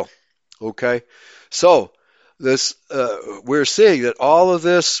Israel. Okay? So, this we're seeing that all of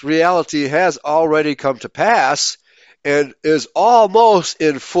this reality has already come to pass and is almost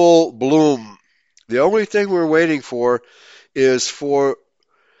in full bloom. The only thing we're waiting for is for,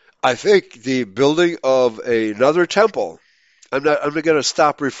 I think, the building of another temple. I'm going to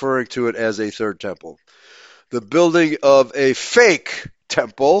stop referring to it as a third temple. The building of a fake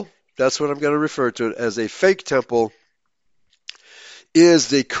temple, that's what I'm going to refer to it as, a fake temple, is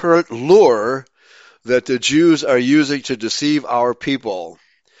the current lure that the Jews are using to deceive our people.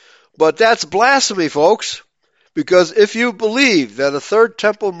 But that's blasphemy, folks, because if you believe that a third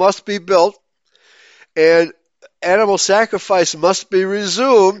temple must be built and animal sacrifice must be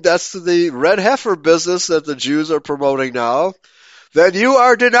resumed, that's the red heifer business that the Jews are promoting now, then you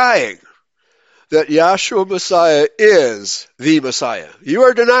are denying that Yahshua Messiah is the Messiah. You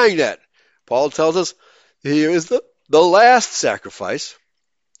are denying that. Paul tells us he is the last sacrifice,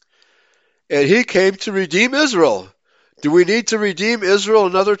 and he came to redeem Israel. Do we need to redeem Israel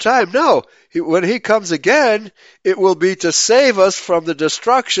another time? No. When he comes again, it will be to save us from the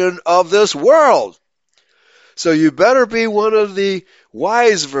destruction of this world. So you better be one of the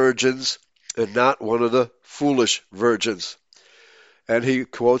wise virgins and not one of the foolish virgins. And he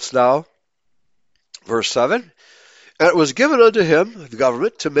quotes now, verse 7, and it was given unto him, the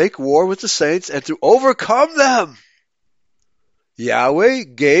government, to make war with the saints and to overcome them. Yahweh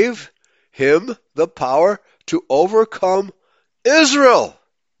gave him the power to overcome Israel,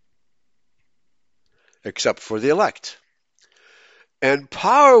 except for the elect. And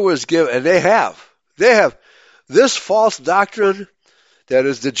power was given, and they have this false doctrine that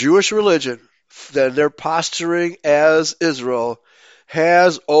is the Jewish religion, that they're posturing as Israel,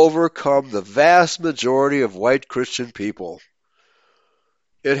 has overcome the vast majority of white Christian people.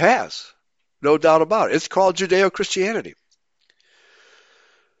 It has. No doubt about it. It's called Judeo-Christianity.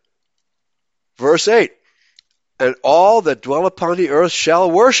 Verse 8, and all that dwell upon the earth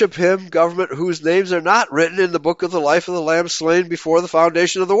shall worship him, government whose names are not written in the book of the life of the Lamb slain before the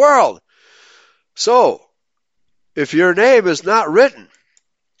foundation of the world. So, if your name is not written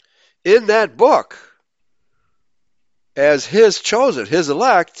in that book as his chosen, his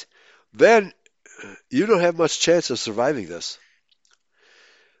elect, then you don't have much chance of surviving this.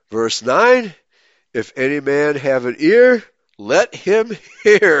 Verse 9, if any man have an ear, let him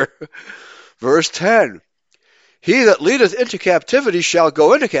hear. Verse 10, he that leadeth into captivity shall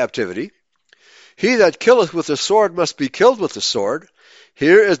go into captivity. He that killeth with the sword must be killed with the sword.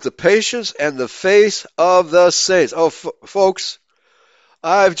 Here is the patience and the faith of the saints. Oh, folks,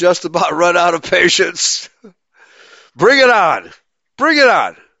 I've just about run out of patience. Bring it on. Bring it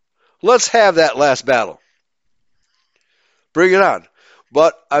on. Let's have that last battle. Bring it on.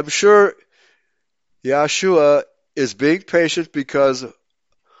 But I'm sure Yahshua is being patient because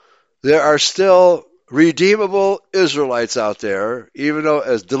there are still redeemable Israelites out there, even though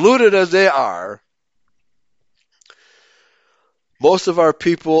as deluded as they are, most of our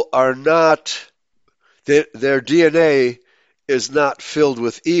people are not, their DNA is not filled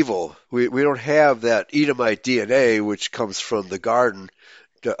with evil. We don't have that Edomite DNA which comes from the garden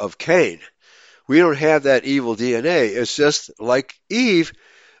of Cain. We don't have that evil DNA. It's just like Eve,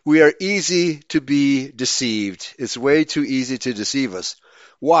 we are easy to be deceived. It's way too easy to deceive us.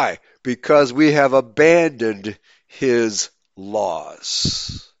 Why? Because we have abandoned his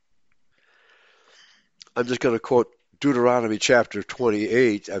laws. I'm just going to quote Deuteronomy chapter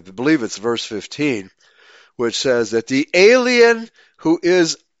 28, I believe it's verse 15, which says that the alien who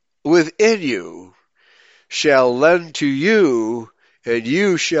is within you shall lend to you, and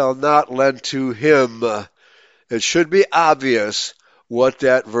you shall not lend to him. It should be obvious what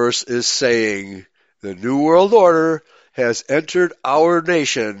that verse is saying. The New World Order has entered our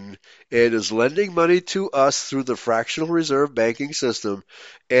nation and is lending money to us through the fractional reserve banking system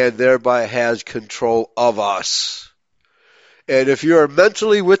and thereby has control of us. And if you are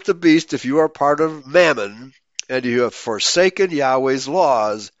mentally with the beast, if you are part of Mammon, and you have forsaken Yahweh's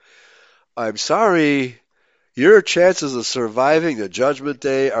laws, I'm sorry, your chances of surviving the judgment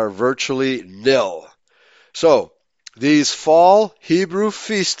day are virtually nil. So, these fall Hebrew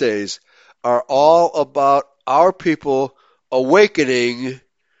feast days are all about our people awakening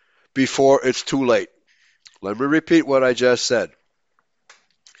before it's too late. Let me repeat what I just said.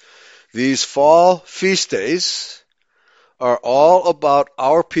 These fall feast days are all about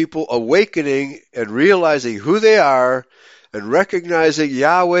our people awakening and realizing who they are and recognizing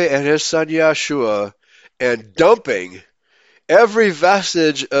Yahweh and his son Yahshua and dumping every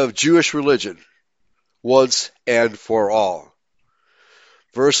vestige of Jewish religion once and for all.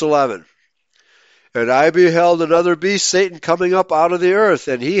 Verse 11. And I beheld another beast, Satan, coming up out of the earth,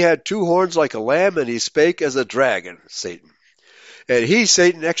 and he had two horns like a lamb, and he spake as a dragon, Satan. And he,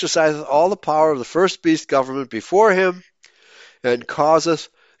 Satan, exerciseth all the power of the first beast government before him, and causeth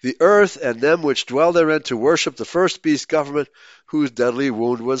the earth and them which dwell therein to worship the first beast government, whose deadly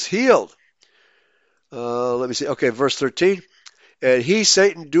wound was healed. Verse 13. And he,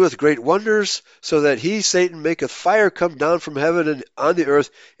 Satan, doeth great wonders, so that he, Satan, maketh fire come down from heaven and on the earth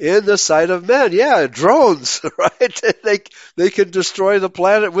in the sight of men. Yeah, drones, right? They can destroy the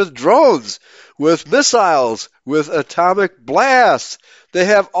planet with drones, with missiles, with atomic blasts. They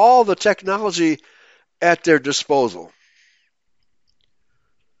have all the technology at their disposal.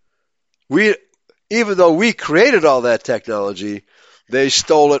 Even though we created all that technology, they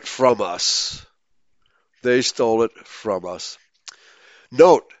stole it from us. They stole it from us.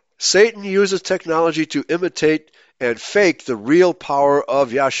 Note, Satan uses technology to imitate and fake the real power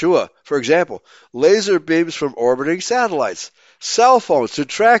of Yahshua. For example, laser beams from orbiting satellites, cell phones to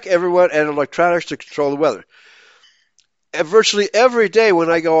track everyone, and electronics to control the weather. And virtually every day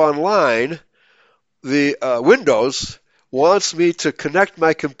when I go online, the Windows wants me to connect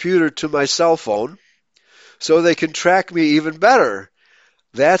my computer to my cell phone so they can track me even better.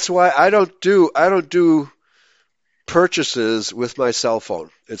 That's why I don't do purchases with my cell phone.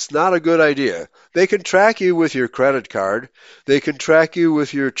 It's not a good idea. They can track you with your credit card. They can track you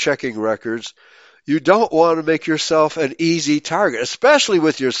with your checking records. You don't want to make yourself an easy target, especially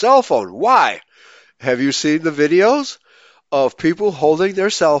with your cell phone. Why? Have you seen the videos of people holding their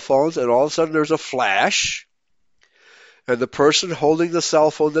cell phones and all of a sudden there's a flash and the person holding the cell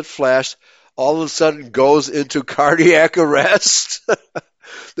phone that flashed all of a sudden goes into cardiac arrest?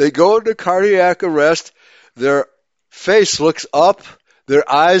 They go into cardiac arrest. Their face looks up, their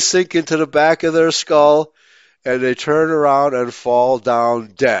eyes sink into the back of their skull, and they turn around and fall down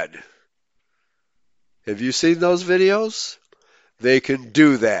dead. Have you seen those videos? They can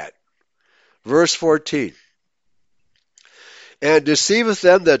do that. Verse 14. And deceiveth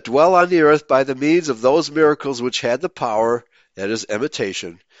them that dwell on the earth by the means of those miracles which had the power, that is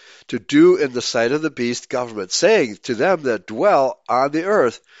imitation, to do in the sight of the beast government, saying to them that dwell on the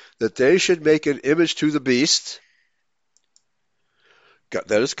earth, that they should make an image to the beast,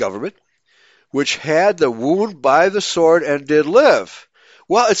 that is government, which had the wound by the sword and did live.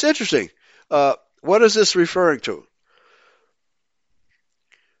 Well, it's interesting. What is this referring to?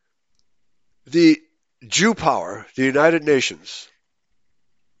 The Jew power, the United Nations,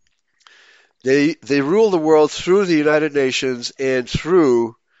 They rule the world through the United Nations and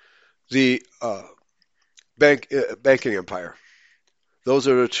through the banking empire. Those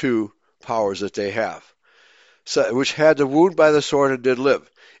are the two powers that they have. So, which had the wound by the sword and did live.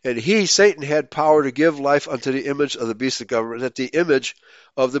 And he, Satan, had power to give life unto the image of the beast of government, that the image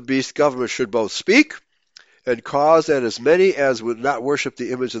of the beast government should both speak and cause that as many as would not worship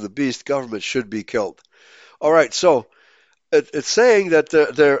the image of the beast government should be killed. All right, so it's saying that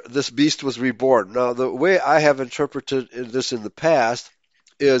this beast was reborn. Now, the way I have interpreted this in the past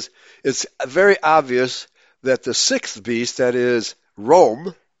is it's very obvious that the sixth beast, that is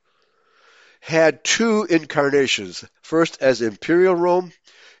Rome, had two incarnations. First as Imperial Rome,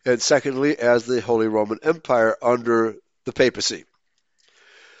 and secondly as the Holy Roman Empire under the papacy.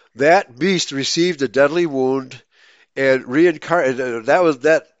 That beast received a deadly wound and reincarnated.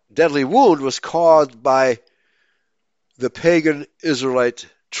 That deadly wound was caused by the pagan Israelite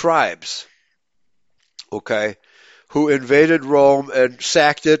tribes, okay, who invaded Rome and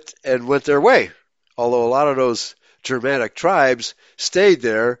sacked it and went their way. Although a lot of those Germanic tribes stayed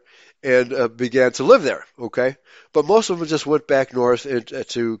there and began to live there, okay? But most of them just went back north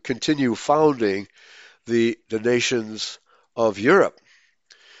to continue founding the nations of Europe.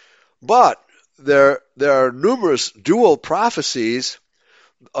 But there are numerous dual prophecies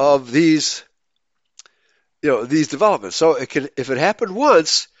of these developments. So if it happened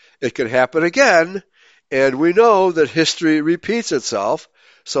once, it can happen again, and we know that history repeats itself.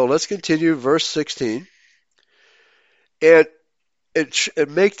 So let's continue verse 16. And it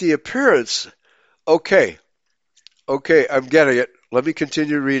make the appearance. Okay, I'm getting it. Let me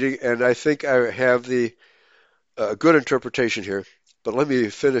continue reading, and I think I have the good interpretation here. But let me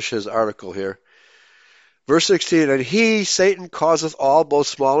finish his article here. Verse 16, and he, Satan, causeth all, both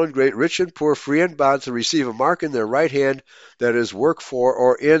small and great, rich and poor, free and bond, to receive a mark in their right hand, that is work for,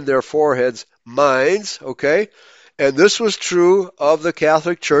 or in their foreheads, minds, okay? And this was true of the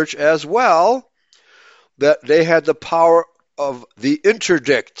Catholic Church as well, that they had the power of the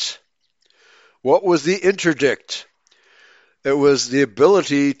interdict. What was the interdict? It was the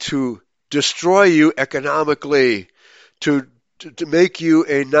ability to destroy you economically, to make you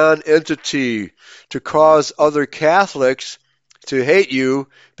a non-entity, to cause other Catholics to hate you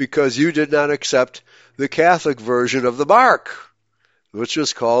because you did not accept the Catholic version of the mark, which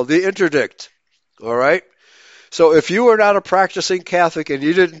was called the interdict. All right? So if you were not a practicing Catholic and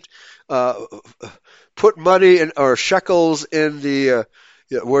you didn't put money or shekels in the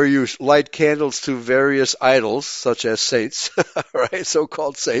where you light candles to various idols, such as saints, right?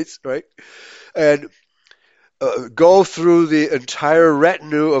 So-called saints, right? And go through the entire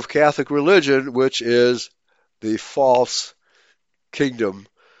retinue of Catholic religion, which is the false kingdom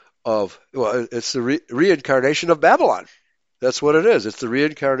of, well, it's the reincarnation of Babylon. That's what it is. It's the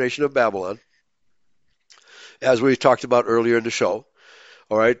reincarnation of Babylon, as we talked about earlier in the show.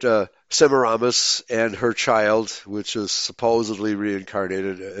 All right, Semiramis and her child, which is supposedly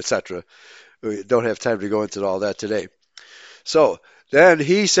reincarnated, etc. We don't have time to go into all that today. So, then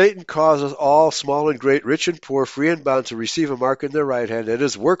he, Satan, causes all, small and great, rich and poor, free and bond, to receive a mark in their right hand. It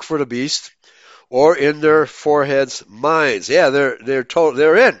is work for the beast, or in their foreheads, minds. Yeah, they're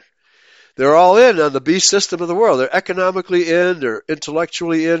in. They're all in on the beast system of the world. They're economically in, they're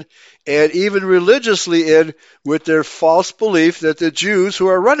intellectually in, and even religiously in, with their false belief that the Jews who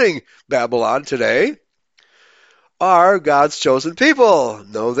are running Babylon today are God's chosen people.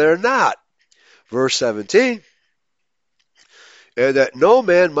 No, they're not. Verse 17. And that no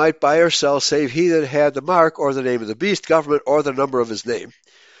man might buy or sell save he that had the mark, or the name of the beast, government, or the number of his name.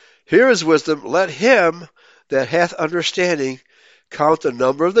 Here is wisdom. Let him that hath understanding count the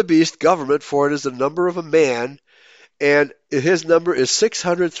number of the beast, government, for it is the number of a man, and his number is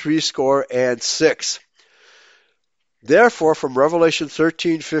 666. Therefore, from Revelation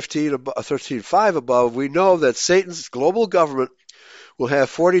 13:5 above, we know that Satan's global government will have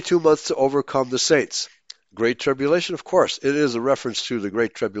 42 months to overcome the saints. Great tribulation, of course. It is a reference to the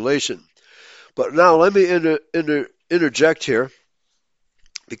Great Tribulation. But now let me interject here,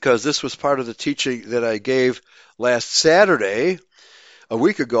 because this was part of the teaching that I gave last Saturday, a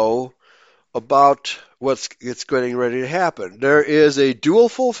week ago, about what's getting ready to happen. There is a dual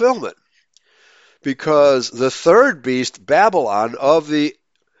fulfillment, because the third beast, Babylon, of the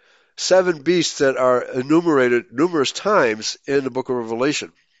 7 beasts that are enumerated numerous times in the book of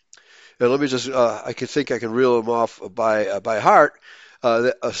Revelation. And let me just, I can reel them off by heart.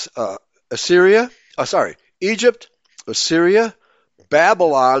 Egypt, Assyria,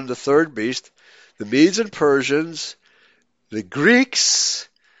 Babylon, the third beast, the Medes and Persians, the Greeks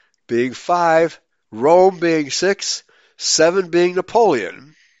being 5, Rome being 6, 7 being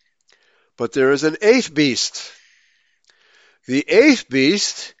Napoleon. But there is an eighth beast. The eighth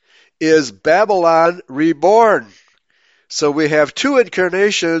beast is Babylon reborn. So we have two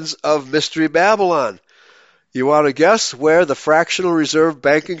incarnations of Mystery Babylon. You want to guess where the fractional reserve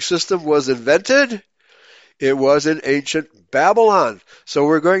banking system was invented? It was in ancient Babylon. So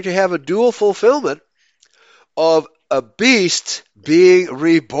we're going to have a dual fulfillment of a beast being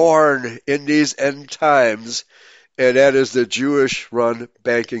reborn in these end times, and that is the Jewish-run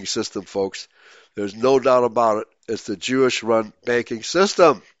banking system, folks. There's no doubt about it. It's the Jewish-run banking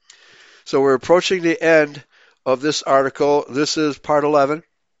system. So we're approaching the end of this article. This is part 11.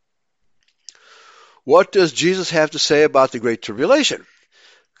 What does Jesus have to say about the Great Tribulation?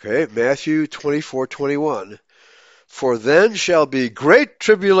 Okay, Matthew 24:21. For then shall be great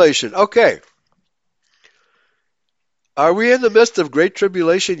tribulation. Okay. Are we in the midst of great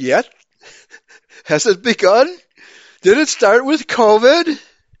tribulation yet? Has it begun? Did it start with COVID?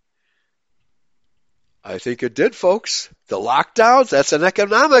 I think it did, folks. The lockdowns, that's an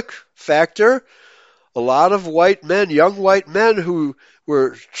economic factor. A lot of white men, young white men who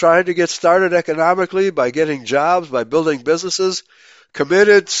were trying to get started economically by getting jobs, by building businesses,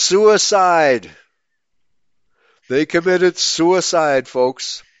 committed suicide. They committed suicide,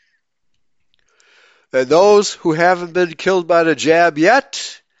 folks. And those who haven't been killed by the jab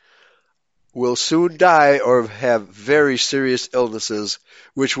yet will soon die or have very serious illnesses,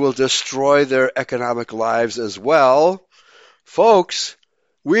 which will destroy their economic lives as well. Folks,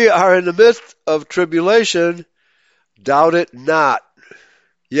 we are in the midst of tribulation. Doubt it not.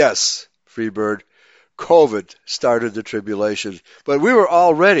 Yes, Freebird, COVID started the tribulation, but we were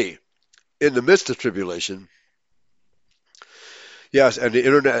already in the midst of tribulation. Yes, and the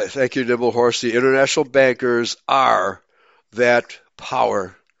internet. Thank you, Nimble Horse. The international bankers are that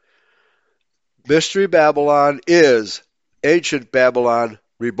power. Mystery Babylon is ancient Babylon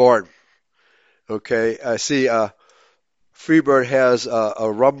reborn. Okay, I see Freebird has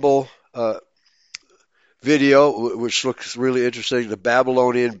a Rumble video, which looks really interesting. The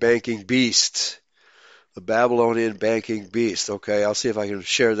Babylonian banking beast. The Babylonian banking beast. Okay, I'll see if I can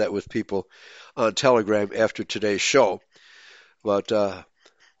share that with people on Telegram after today's show. But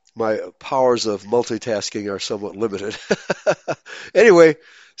my powers of multitasking are somewhat limited. Anyway,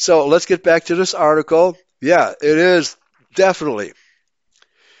 so let's get back to this article. Yeah, it is definitely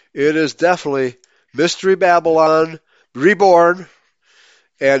Mystery Babylon reborn,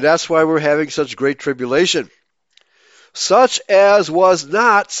 and that's why we're having such great tribulation. Such as was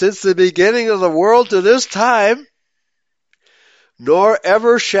not since the beginning of the world to this time, nor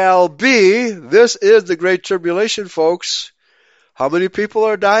ever shall be. This is the great tribulation, folks. How many people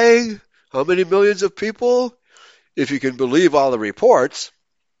are dying? How many millions of people? If you can believe all the reports.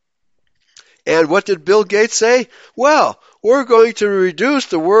 And what did Bill Gates say? Well, we're going to reduce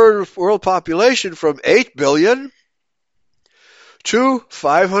the world population from 8 billion to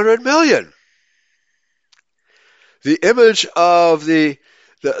 500 million. The image of the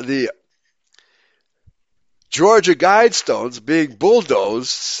Georgia Guidestones being bulldozed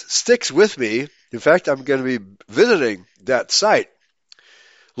sticks with me. In fact, I'm going to be visiting that site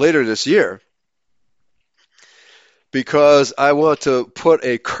later this year because I want to put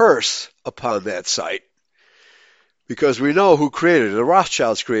a curse upon that site, because we know who created it. The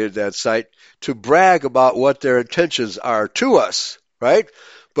Rothschilds created that site to brag about what their intentions are to us, right?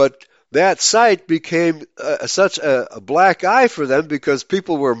 But that site became such a black eye for them because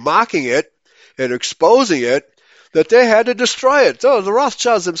people were mocking it and exposing it that they had to destroy it. So the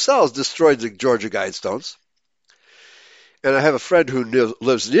Rothschilds themselves destroyed the Georgia Guidestones. And I have a friend who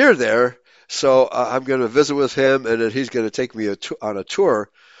lives near there, so I'm going to visit with him, and then he's going to take me on a tour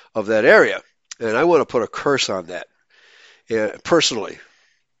of that area. And I want to put a curse on that, personally,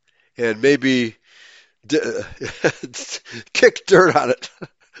 and maybe kick dirt on it.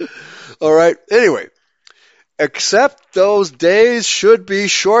 All right. Anyway, except those days should be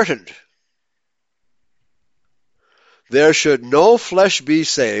shortened. There should no flesh be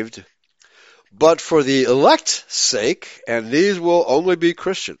saved, but for the elect's sake, and these will only be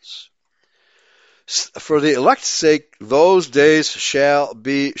Christians, for the elect's sake, those days shall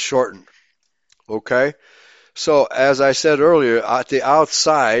be shortened. Okay? So, as I said earlier, at the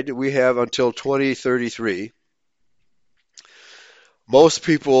outside, we have until 2033. Most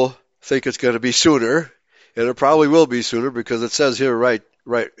people think it's going to be sooner, and it probably will be sooner because it says here,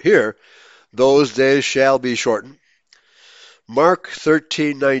 right here, those days shall be shortened. Mark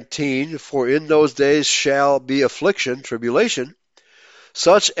 13:19, for in those days shall be affliction, tribulation,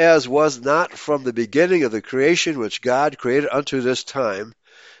 such as was not from the beginning of the creation which God created unto this time,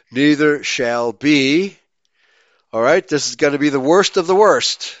 neither shall be. All right, this is going to be the worst of the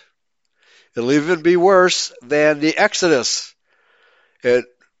worst. It'll even be worse than the Exodus. And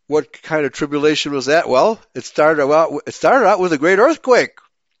what kind of tribulation was that? Well, it started out with a great earthquake,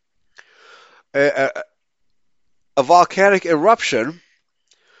 a volcanic eruption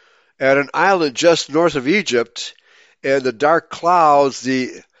at an island just north of Egypt, and the dark clouds,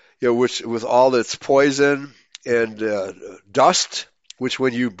 which with all its poison and dust, which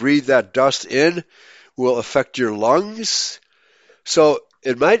when you breathe that dust in will affect your lungs. So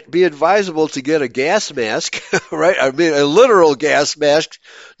it might be advisable to get a gas mask, right? I mean, a literal gas mask,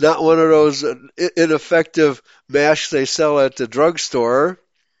 not one of those ineffective masks they sell at the drugstore.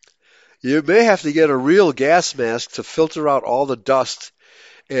 You may have to get a real gas mask to filter out all the dust,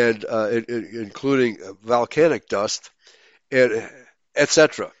 and including volcanic dust, and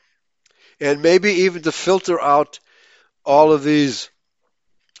etc. And maybe even to filter out all of these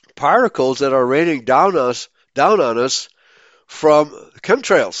particles that are raining down on us from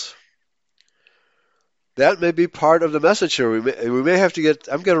chemtrails. That may be part of the message here. We may have to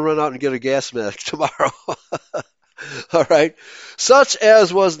I'm going to run out and get a gas mask tomorrow. All right. Such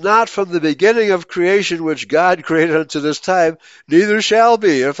as was not from the beginning of creation, which God created unto this time, neither shall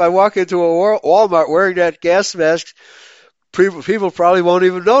be. If I walk into a Walmart wearing that gas mask, people probably won't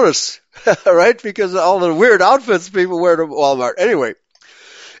even notice, right? Because of all the weird outfits people wear to Walmart. Anyway.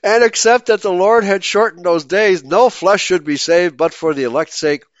 And except that the Lord had shortened those days, no flesh should be saved, but for the elect's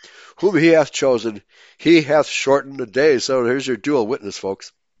sake, whom he hath chosen, he hath shortened the days. So here's your dual witness,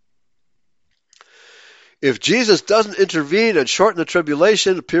 folks. If Jesus doesn't intervene and shorten the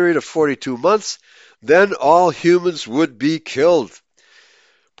tribulation, a period of 42 months, then all humans would be killed.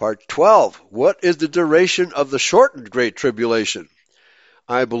 Part 12. What is the duration of the shortened Great Tribulation?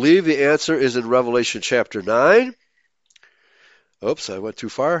 I believe the answer is in Revelation chapter 9. Oops, I went too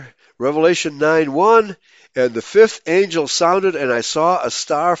far. Revelation 9:1. And the fifth angel sounded, and I saw a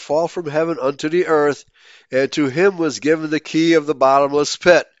star fall from heaven unto the earth, and to him was given the key of the bottomless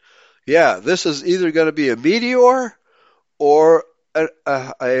pit. Yeah, this is either going to be a meteor or an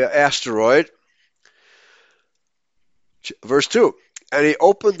asteroid. Verse 2. And he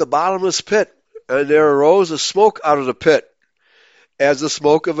opened the bottomless pit, and there arose a smoke out of the pit, as the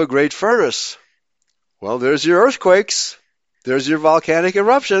smoke of a great furnace. Well, there's your earthquakes. There's your volcanic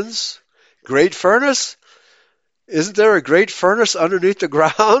eruptions. Great furnace? Isn't there a great furnace underneath the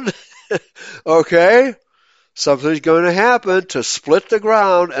ground? Okay. Something's going to happen to split the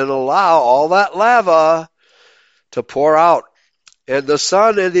ground and allow all that lava to pour out. And the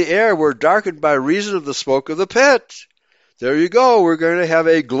sun and the air were darkened by reason of the smoke of the pit. There you go. We're going to have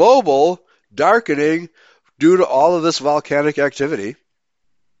a global darkening due to all of this volcanic activity.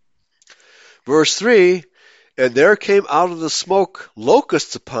 Verse 3, and there came out of the smoke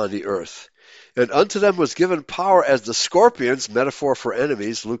locusts upon the earth, and unto them was given power as the scorpions, metaphor for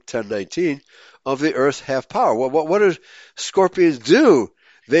enemies, Luke 10:19, of the earth have power. What do scorpions do?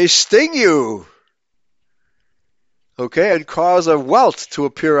 They sting you, okay, and cause a welt to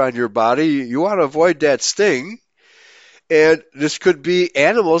appear on your body. You want to avoid that sting. And this could be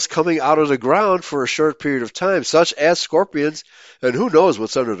animals coming out of the ground for a short period of time, such as scorpions, and who knows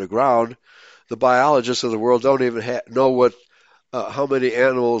what's under the ground. The biologists of the world don't even know how many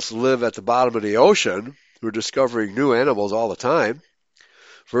animals live at the bottom of the ocean. We're discovering new animals all the time.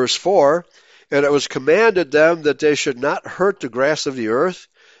 Verse 4, and it was commanded them that they should not hurt the grass of the earth,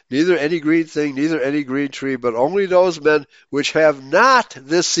 neither any green thing, neither any green tree, but only those men which have not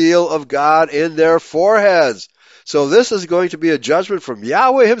the seal of God in their foreheads. So this is going to be a judgment from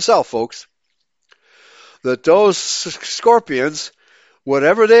Yahweh himself, folks, that those scorpions,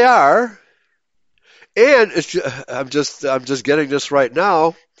 whatever they are, and I'm just getting this right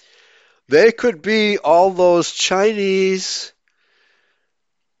now, they could be all those Chinese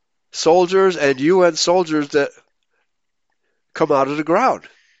soldiers and UN soldiers that come out of the ground,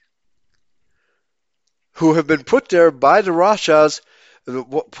 who have been put there by the Rothschilds.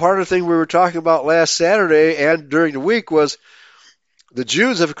 Part of the thing we were talking about last Saturday and during the week was the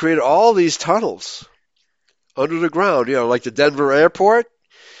Jews have created all these tunnels under the ground, like the Denver airport,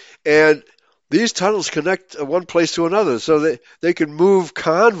 and these tunnels connect one place to another, so they can move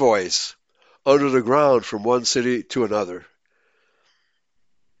convoys under the ground from one city to another.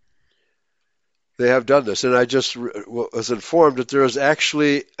 They have done this, and I just was informed that there is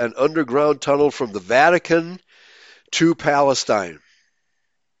actually an underground tunnel from the Vatican to Palestine.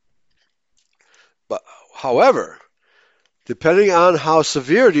 But, however, depending on how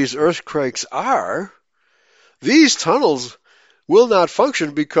severe these earthquakes are, these tunnels will not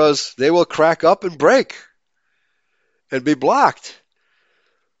function because they will crack up and break and be blocked.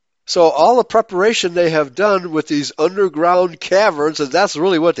 So all the preparation they have done with these underground caverns, and that's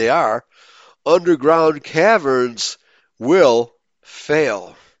really what they are, underground caverns will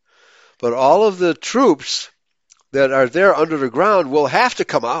fail. But all of the troops that are there under the ground will have to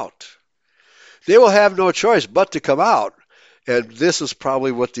come out. They will have no choice but to come out. And this is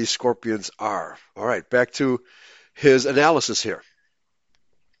probably what these scorpions are. All right, back to his analysis here.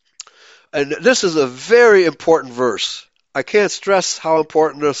 And this is a very important verse. I can't stress how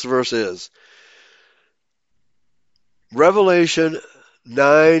important this verse is. Revelation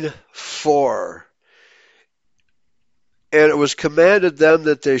 9:4. And it was commanded them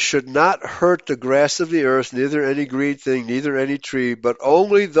that they should not hurt the grass of the earth, neither any green thing, neither any tree, but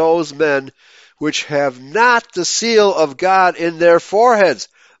only those men which have not the seal of God in their foreheads.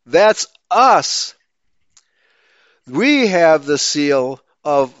 That's us. We have the seal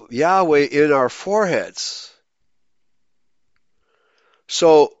of Yahweh in our foreheads.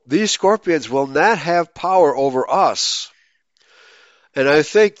 So these scorpions will not have power over us. And I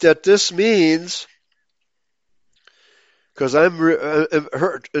think that this means, because I'm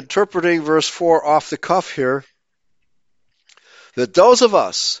interpreting verse 4 off the cuff here, that those of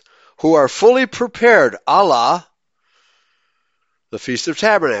us who are fully prepared, a la the Feast of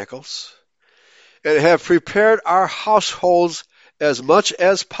Tabernacles, and have prepared our households as much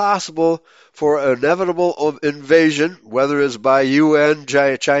as possible for inevitable invasion, whether it's by UN,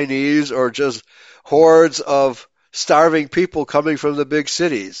 Chinese, or just hordes of starving people coming from the big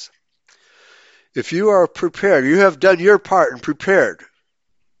cities. If you are prepared, you have done your part and prepared,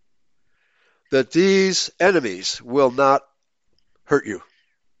 that these enemies will not hurt you.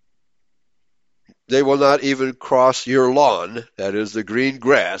 They will not even cross your lawn, that is the green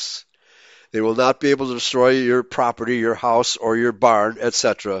grass. They will not be able to destroy your property, your house, or your barn,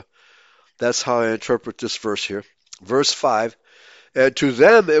 etc. That's how I interpret this verse here. Verse 5, and to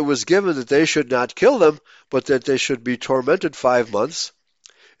them it was given that they should not kill them, but that they should be tormented 5 months.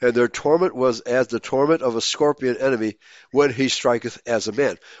 And their torment was as the torment of a scorpion enemy when he striketh as a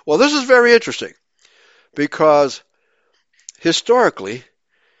man. Well, this is very interesting, because historically,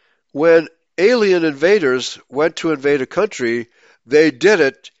 when alien invaders went to invade a country, they did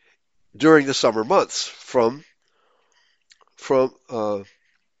it during the summer months, from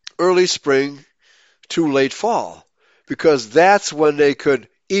early spring to late fall, because that's when they could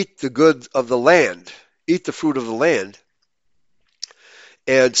eat the good of the land, eat the fruit of the land,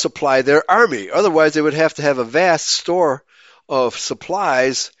 and supply their army. Otherwise, they would have to have a vast store of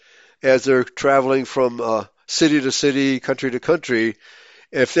supplies as they're traveling from city to city, country to country.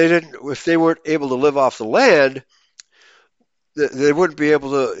 If they weren't able to live off the land, they wouldn't be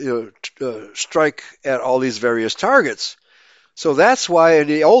able to strike at all these various targets. So that's why in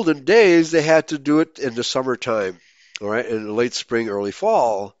the olden days they had to do it in the summertime, all right, in the late spring, early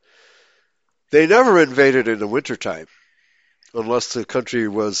fall. They never invaded in the wintertime, unless the country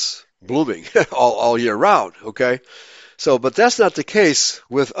was blooming all year round, okay? So, but that's not the case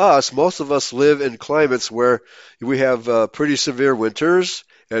with us. Most of us live in climates where we have pretty severe winters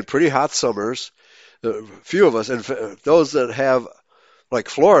and pretty hot summers. Few of us, and those that have, like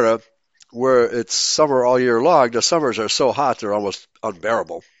Florida, where it's summer all year long, the summers are so hot they're almost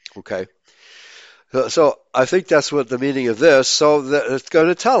unbearable, okay? So I think that's what the meaning of this. So that it's going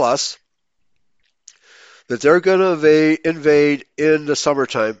to tell us that they're going to invade in the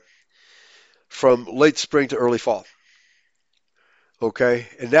summertime from late spring to early fall. Okay?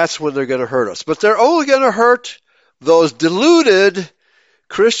 And that's when they're going to hurt us. But they're only going to hurt those deluded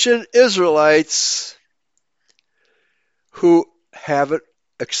Christian Israelites who haven't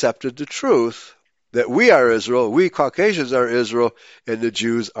accepted the truth that we are Israel, we Caucasians are Israel, and the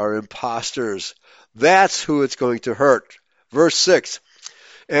Jews are imposters. That's who it's going to hurt. Verse 6,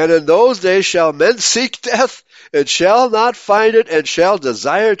 and in those days shall men seek death, and shall not find it, and shall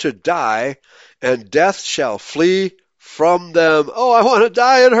desire to die, and death shall flee from them. Oh, I want to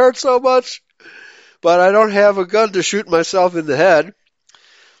die, it hurts so much, but I don't have a gun to shoot myself in the head.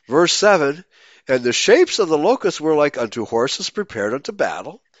 Verse 7, and the shapes of the locusts were like unto horses prepared unto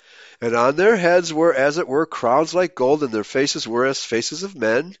battle, and on their heads were, as it were, crowns like gold, and their faces were as faces of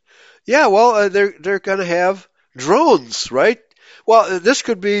men. Yeah, well, they're going to have drones, right? Well, this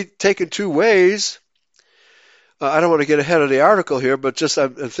could be taken two ways. I don't want to get ahead of the article here, but just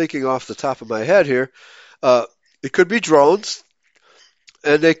I'm thinking off the top of my head here. It could be drones,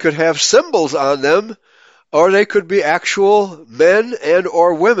 and they could have symbols on them, or they could be actual men and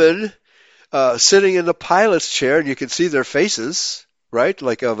or women sitting in the pilot's chair, and you can see their faces, right,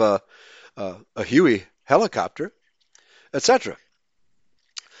 like of a Huey helicopter, etc.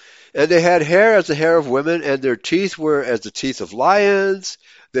 And they had hair as the hair of women, and their teeth were as the teeth of lions,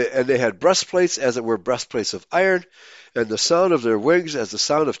 and they had breastplates as it were breastplates of iron, and the sound of their wings as the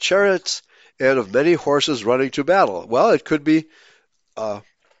sound of chariots, and of many horses running to battle. Well, it could be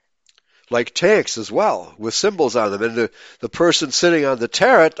like tanks as well, with symbols on them. And the person sitting on the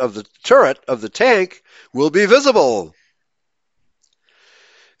turret of the tank will be visible.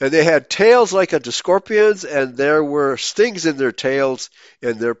 And they had tails like unto scorpions, and there were stings in their tails,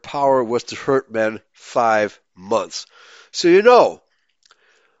 and their power was to hurt men 5 months. So you know.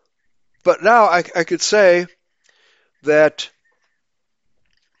 But now I could say that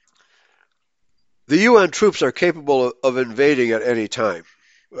the UN troops are capable of invading at any time,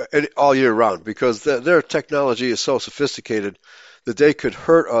 all year round, because their technology is so sophisticated that they could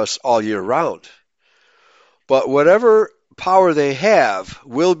hurt us all year round. But whatever power they have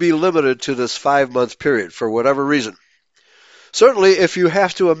will be limited to this 5-month period for whatever reason. Certainly, if you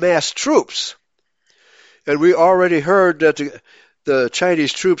have to amass troops, and we already heard that the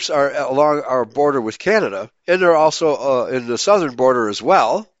Chinese troops are along our border with Canada, and they're also in the southern border as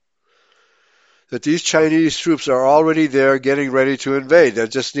well, that these Chinese troops are already there getting ready to invade. They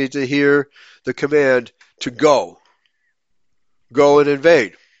just need to hear the command to go. Go and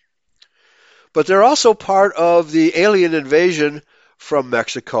invade. But they're also part of the alien invasion from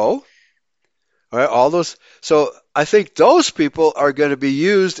Mexico. All right, all those. So I think those people are going to be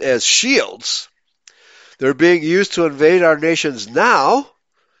used as shields. They're being used to invade our nations now,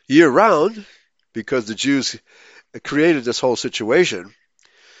 year-round, because the Jews created this whole situation.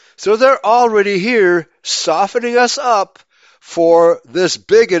 So they're already here softening us up for this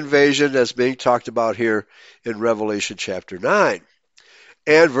big invasion that's being talked about here in Revelation chapter 9.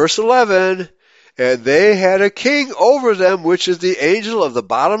 And verse 11, and they had a king over them, which is the angel of the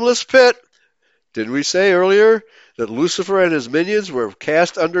bottomless pit. Didn't we say earlier that Lucifer and his minions were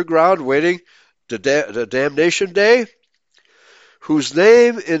cast underground waiting the damnation day? Whose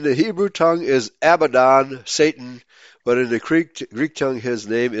name in the Hebrew tongue is Abaddon, Satan, but in the Greek tongue his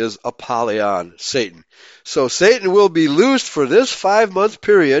name is Apollyon, Satan. So Satan will be loosed for this 5-month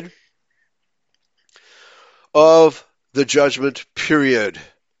period of the judgment period.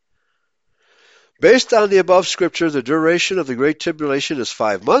 Based on the above scripture, the duration of the Great Tribulation is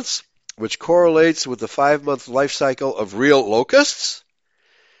 5 months, which correlates with the 5-month life cycle of real locusts,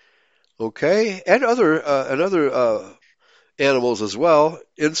 okay, and other animals as well,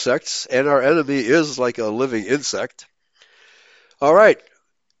 insects, and our enemy is like a living insect. All right.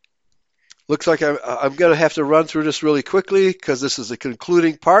 Looks like I'm going to have to run through this really quickly because this is the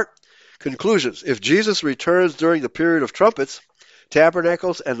concluding part. Conclusions. If Jesus returns during the period of trumpets,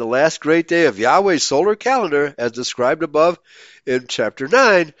 tabernacles, and the last great day of Yahweh's solar calendar, as described above in chapter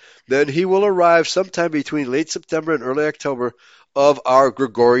 9, then he will arrive sometime between late September and early October of our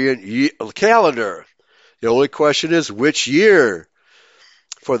Gregorian calendar. The only question is which year.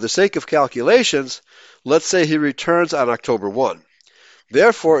 For the sake of calculations, let's say he returns on October 1.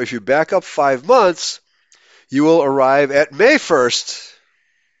 Therefore, if you back up 5 months, you will arrive at May 1st.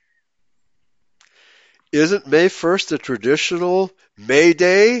 Isn't May 1st the traditional May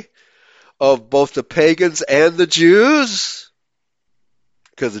Day of both the pagans and the Jews?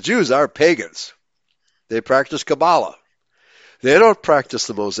 Because the Jews are pagans. They practice Kabbalah. They don't practice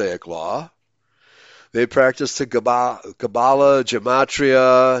the Mosaic Law. They practice the Kabbalah,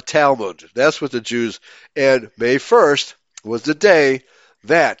 Gematria, Talmud. That's what the Jews. And May 1st was the day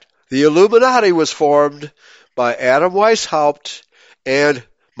that the Illuminati was formed by Adam Weishaupt and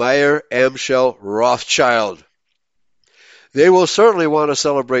Meyer Amschel Rothschild. They will certainly want to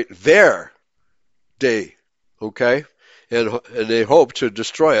celebrate their day, okay? And they hope to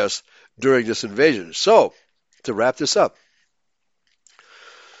destroy us during this invasion. So, to wrap this up.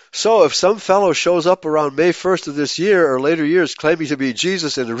 So, if some fellow shows up around May 1st of this year or later years claiming to be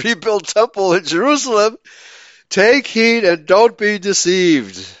Jesus in a rebuilt temple in Jerusalem, take heed and don't be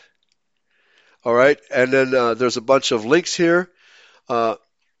deceived. All right, and then there's a bunch of links here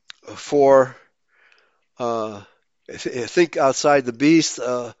for think outside the beast,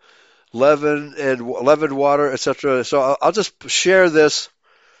 leaven and leavened water, etc. So I'll just share this.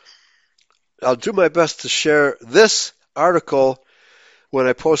 I'll do my best to share this article when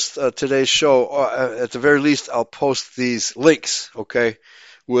I post today's show. At the very least, I'll post these links, okay,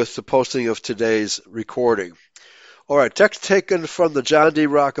 with the posting of today's recording. All right, text taken from the John D.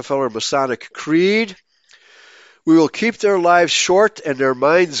 Rockefeller Masonic Creed. We will keep their lives short and their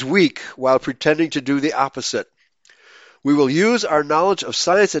minds weak while pretending to do the opposite. We will use our knowledge of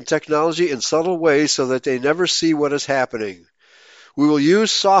science and technology in subtle ways so that they never see what is happening. We will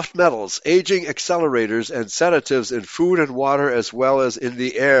use soft metals, aging accelerators, and sedatives in food and water as well as in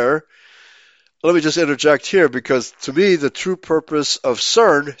the air. Let me just interject here because to me the true purpose of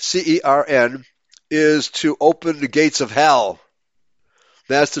CERN, C-E-R-N, is to open the gates of hell.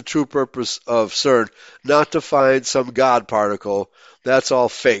 That's the true purpose of CERN, not to find some God particle. That's all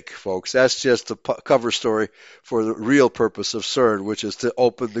fake, folks. That's just the cover story for the real purpose of CERN, which is to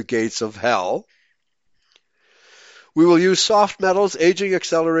open the gates of hell. We will use soft metals, aging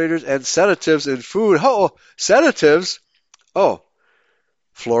accelerators, and sedatives in food. Oh, sedatives? Oh,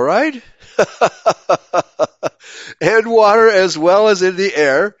 fluoride? And water as well as in the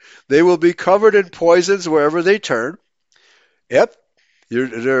air. They will be covered in poisons wherever they turn. Yep,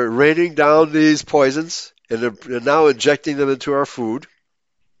 they're raining down these poisons, and they're now injecting them into our food.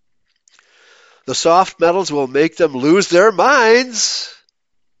 The soft metals will make them lose their minds.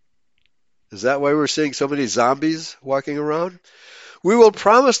 Is that why we're seeing so many zombies walking around? We will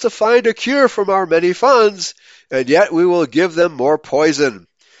promise to find a cure from our many funds, and yet we will give them more poison.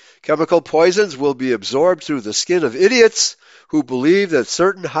 Chemical poisons will be absorbed through the skin of idiots who believe that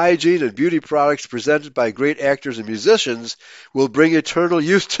certain hygiene and beauty products presented by great actors and musicians will bring eternal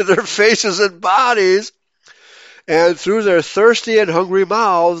youth to their faces and bodies. And through their thirsty and hungry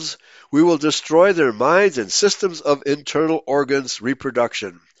mouths, we will destroy their minds and systems of internal organs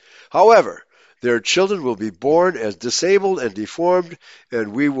reproduction. However, their children will be born as disabled and deformed,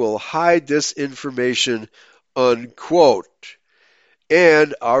 and we will hide this information, unquote.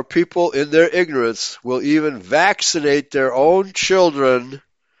 And our people in their ignorance will even vaccinate their own children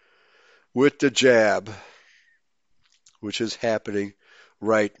with the jab, which is happening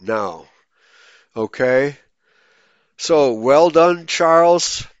right now. Okay? So, well done,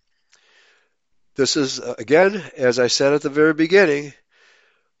 Charles. This is, again, as I said at the very beginning,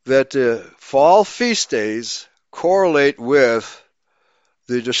 that the fall feast days correlate with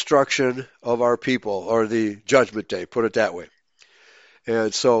the destruction of our people, or the judgment day, put it that way.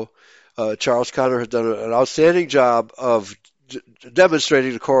 And so Charles Connor has done an outstanding job of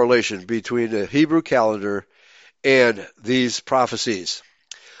demonstrating the correlation between the Hebrew calendar and these prophecies.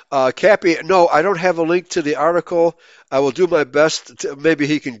 Cappy, no, I don't have a link to the article. I will do my best. Maybe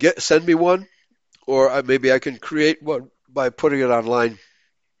he can send me one, or maybe I can create one by putting it online.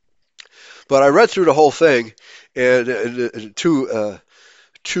 But I read through the whole thing, and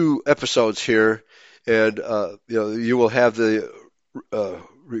two episodes here, and you will have the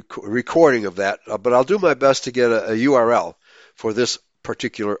recording of that. But I'll do my best to get a URL for this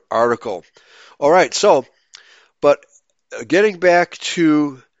particular article. All right. So, but getting back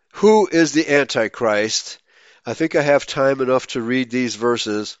to who is the Antichrist, I think I have time enough to read these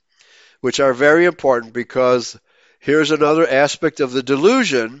verses, which are very important, because here's another aspect of the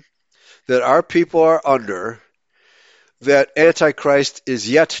delusion that our people are under, that Antichrist is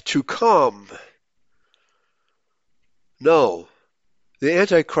yet to come. No, the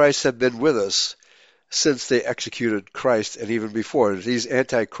Antichrists have been with us since they executed Christ, and even before. These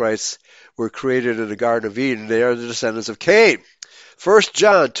Antichrists were created in the Garden of Eden. They are the descendants of Cain. 1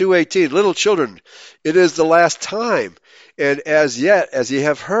 John 2:18, little children, it is the last time, and as yet as ye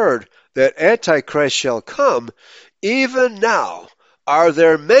have heard that Antichrist shall come, even now are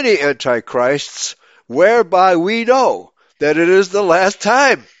there many Antichrists, whereby we know that it is the last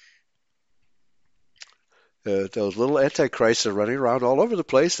time. Those little Antichrists are running around all over the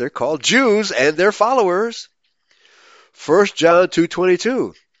place. They're called Jews and their followers. 1 John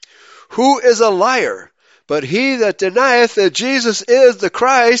 2:22, who is a liar, but he that denieth that Jesus is the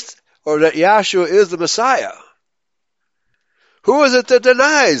Christ, or that Yahshua is the Messiah. Who is it that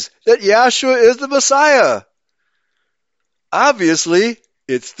denies that Yahshua is the Messiah? Obviously,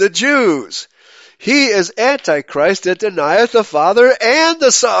 it's the Jews. He is Antichrist that denieth the Father and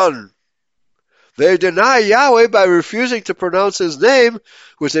the Son. They deny Yahweh by refusing to pronounce his name,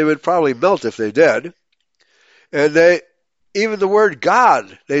 which they would probably melt if they did. And even the word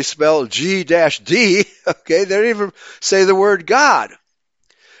God, they spell G-D. Okay, they don't even say the word God.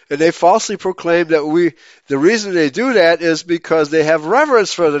 And they falsely proclaim that the reason they do that is because they have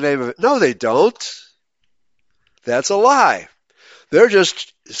reverence for the name of it. No, they don't. That's a lie. They're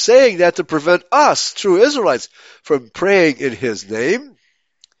just saying that to prevent us, true Israelites, from praying in his name.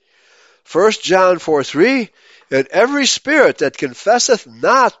 1 John 4:3, and every spirit that confesseth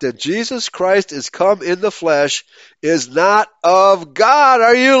not that Jesus Christ is come in the flesh is not of God.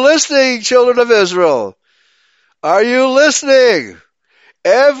 Are you listening, children of Israel? Are you listening?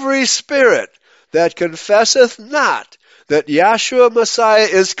 Every spirit that confesseth not that Yahshua Messiah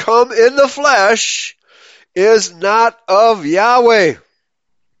is come in the flesh is not of Yahweh.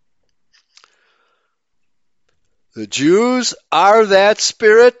 The Jews are that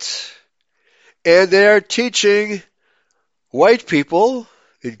spirit, and they are teaching white people,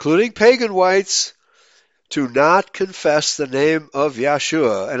 including pagan whites, to not confess the name of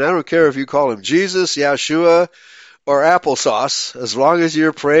Yahshua. And I don't care if you call him Jesus, Yahshua, or applesauce, as long as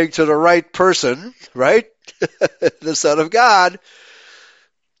you're praying to the right person, right? The Son of God,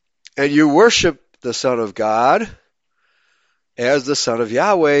 and you worship the Son of God as the Son of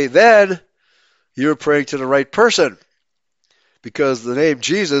Yahweh, then you're praying to the right person. Because the name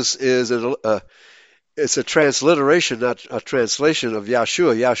Jesus is it's a transliteration, not a translation of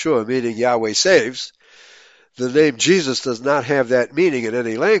Yahshua. Yahshua meaning Yahweh saves. The name Jesus does not have that meaning in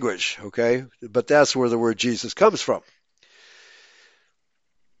any language, okay? But that's where the word Jesus comes from.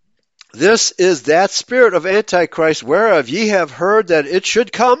 This is that spirit of Antichrist, whereof ye have heard that it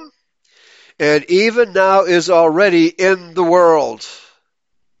should come, and even now is already in the world.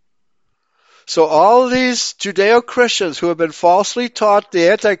 So all of these Judeo-Christians who have been falsely taught the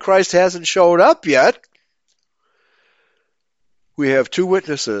Antichrist hasn't showed up yet, we have two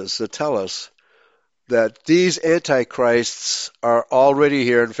witnesses that tell us that these antichrists are already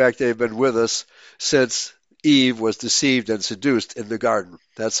here. In fact, they've been with us since Eve was deceived and seduced in the garden.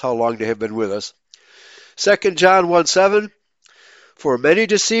 That's how long they have been with us. 2 John 1:7, for many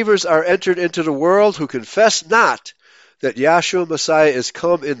deceivers are entered into the world who confess not that Yahshua Messiah is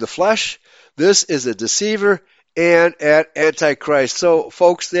come in the flesh. This is a deceiver and an antichrist. So,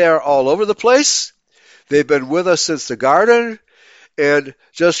 folks, they are all over the place. They've been with us since the garden. And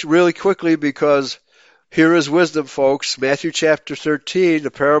just really quickly, because here is wisdom, folks. Matthew chapter 13,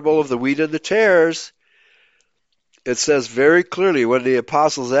 the parable of the wheat and the tares. It says very clearly when the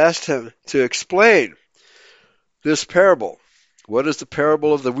apostles asked him to explain this parable, what is the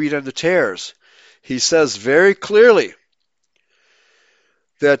parable of the wheat and the tares? He says very clearly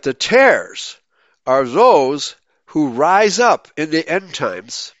that the tares are those who rise up in the end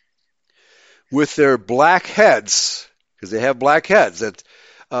times with their black heads, because they have black heads. And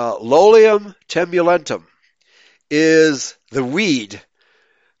Lolium temulentum is the weed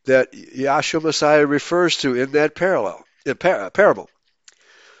that Yahshua Messiah refers to in that parable.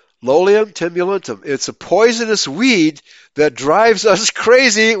 Lolium temulentum. It's a poisonous weed that drives us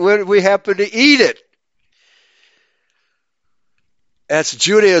crazy when we happen to eat it. That's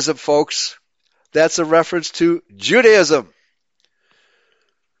Judaism, folks. That's a reference to Judaism.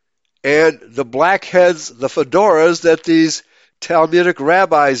 And the blackheads, the fedoras that these Talmudic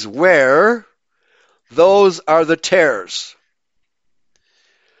rabbis wear, those are the tares.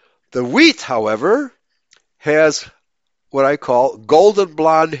 The wheat, however, has what I call golden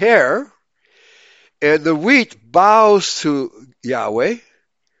blonde hair, and the wheat bows to Yahweh.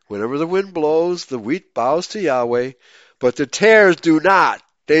 Whenever the wind blows, the wheat bows to Yahweh, but the tares do not.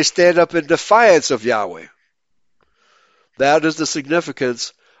 They stand up in defiance of Yahweh. That is the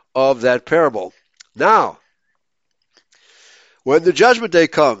significance of that parable. Now, when the judgment day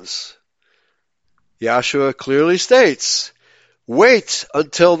comes, Yahshua clearly states, wait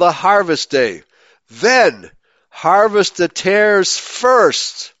until the harvest day. Then harvest the tares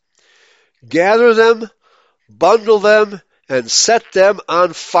first. Gather them, bundle them, and set them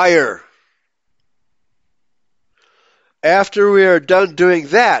on fire. After we are done doing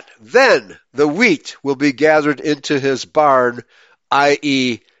that, then the wheat will be gathered into his barn,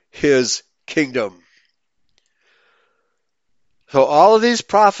 i.e., his kingdom. So all of these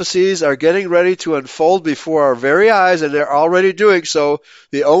prophecies are getting ready to unfold before our very eyes, and they're already doing so.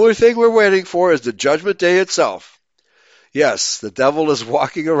 The only thing we're waiting for is the judgment day itself. Yes, the devil is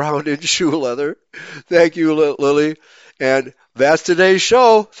walking around in shoe leather. Thank you, Lily. And that's today's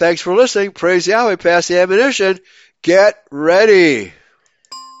show. Thanks for listening. Praise Yahweh. Pass the ammunition. Get ready.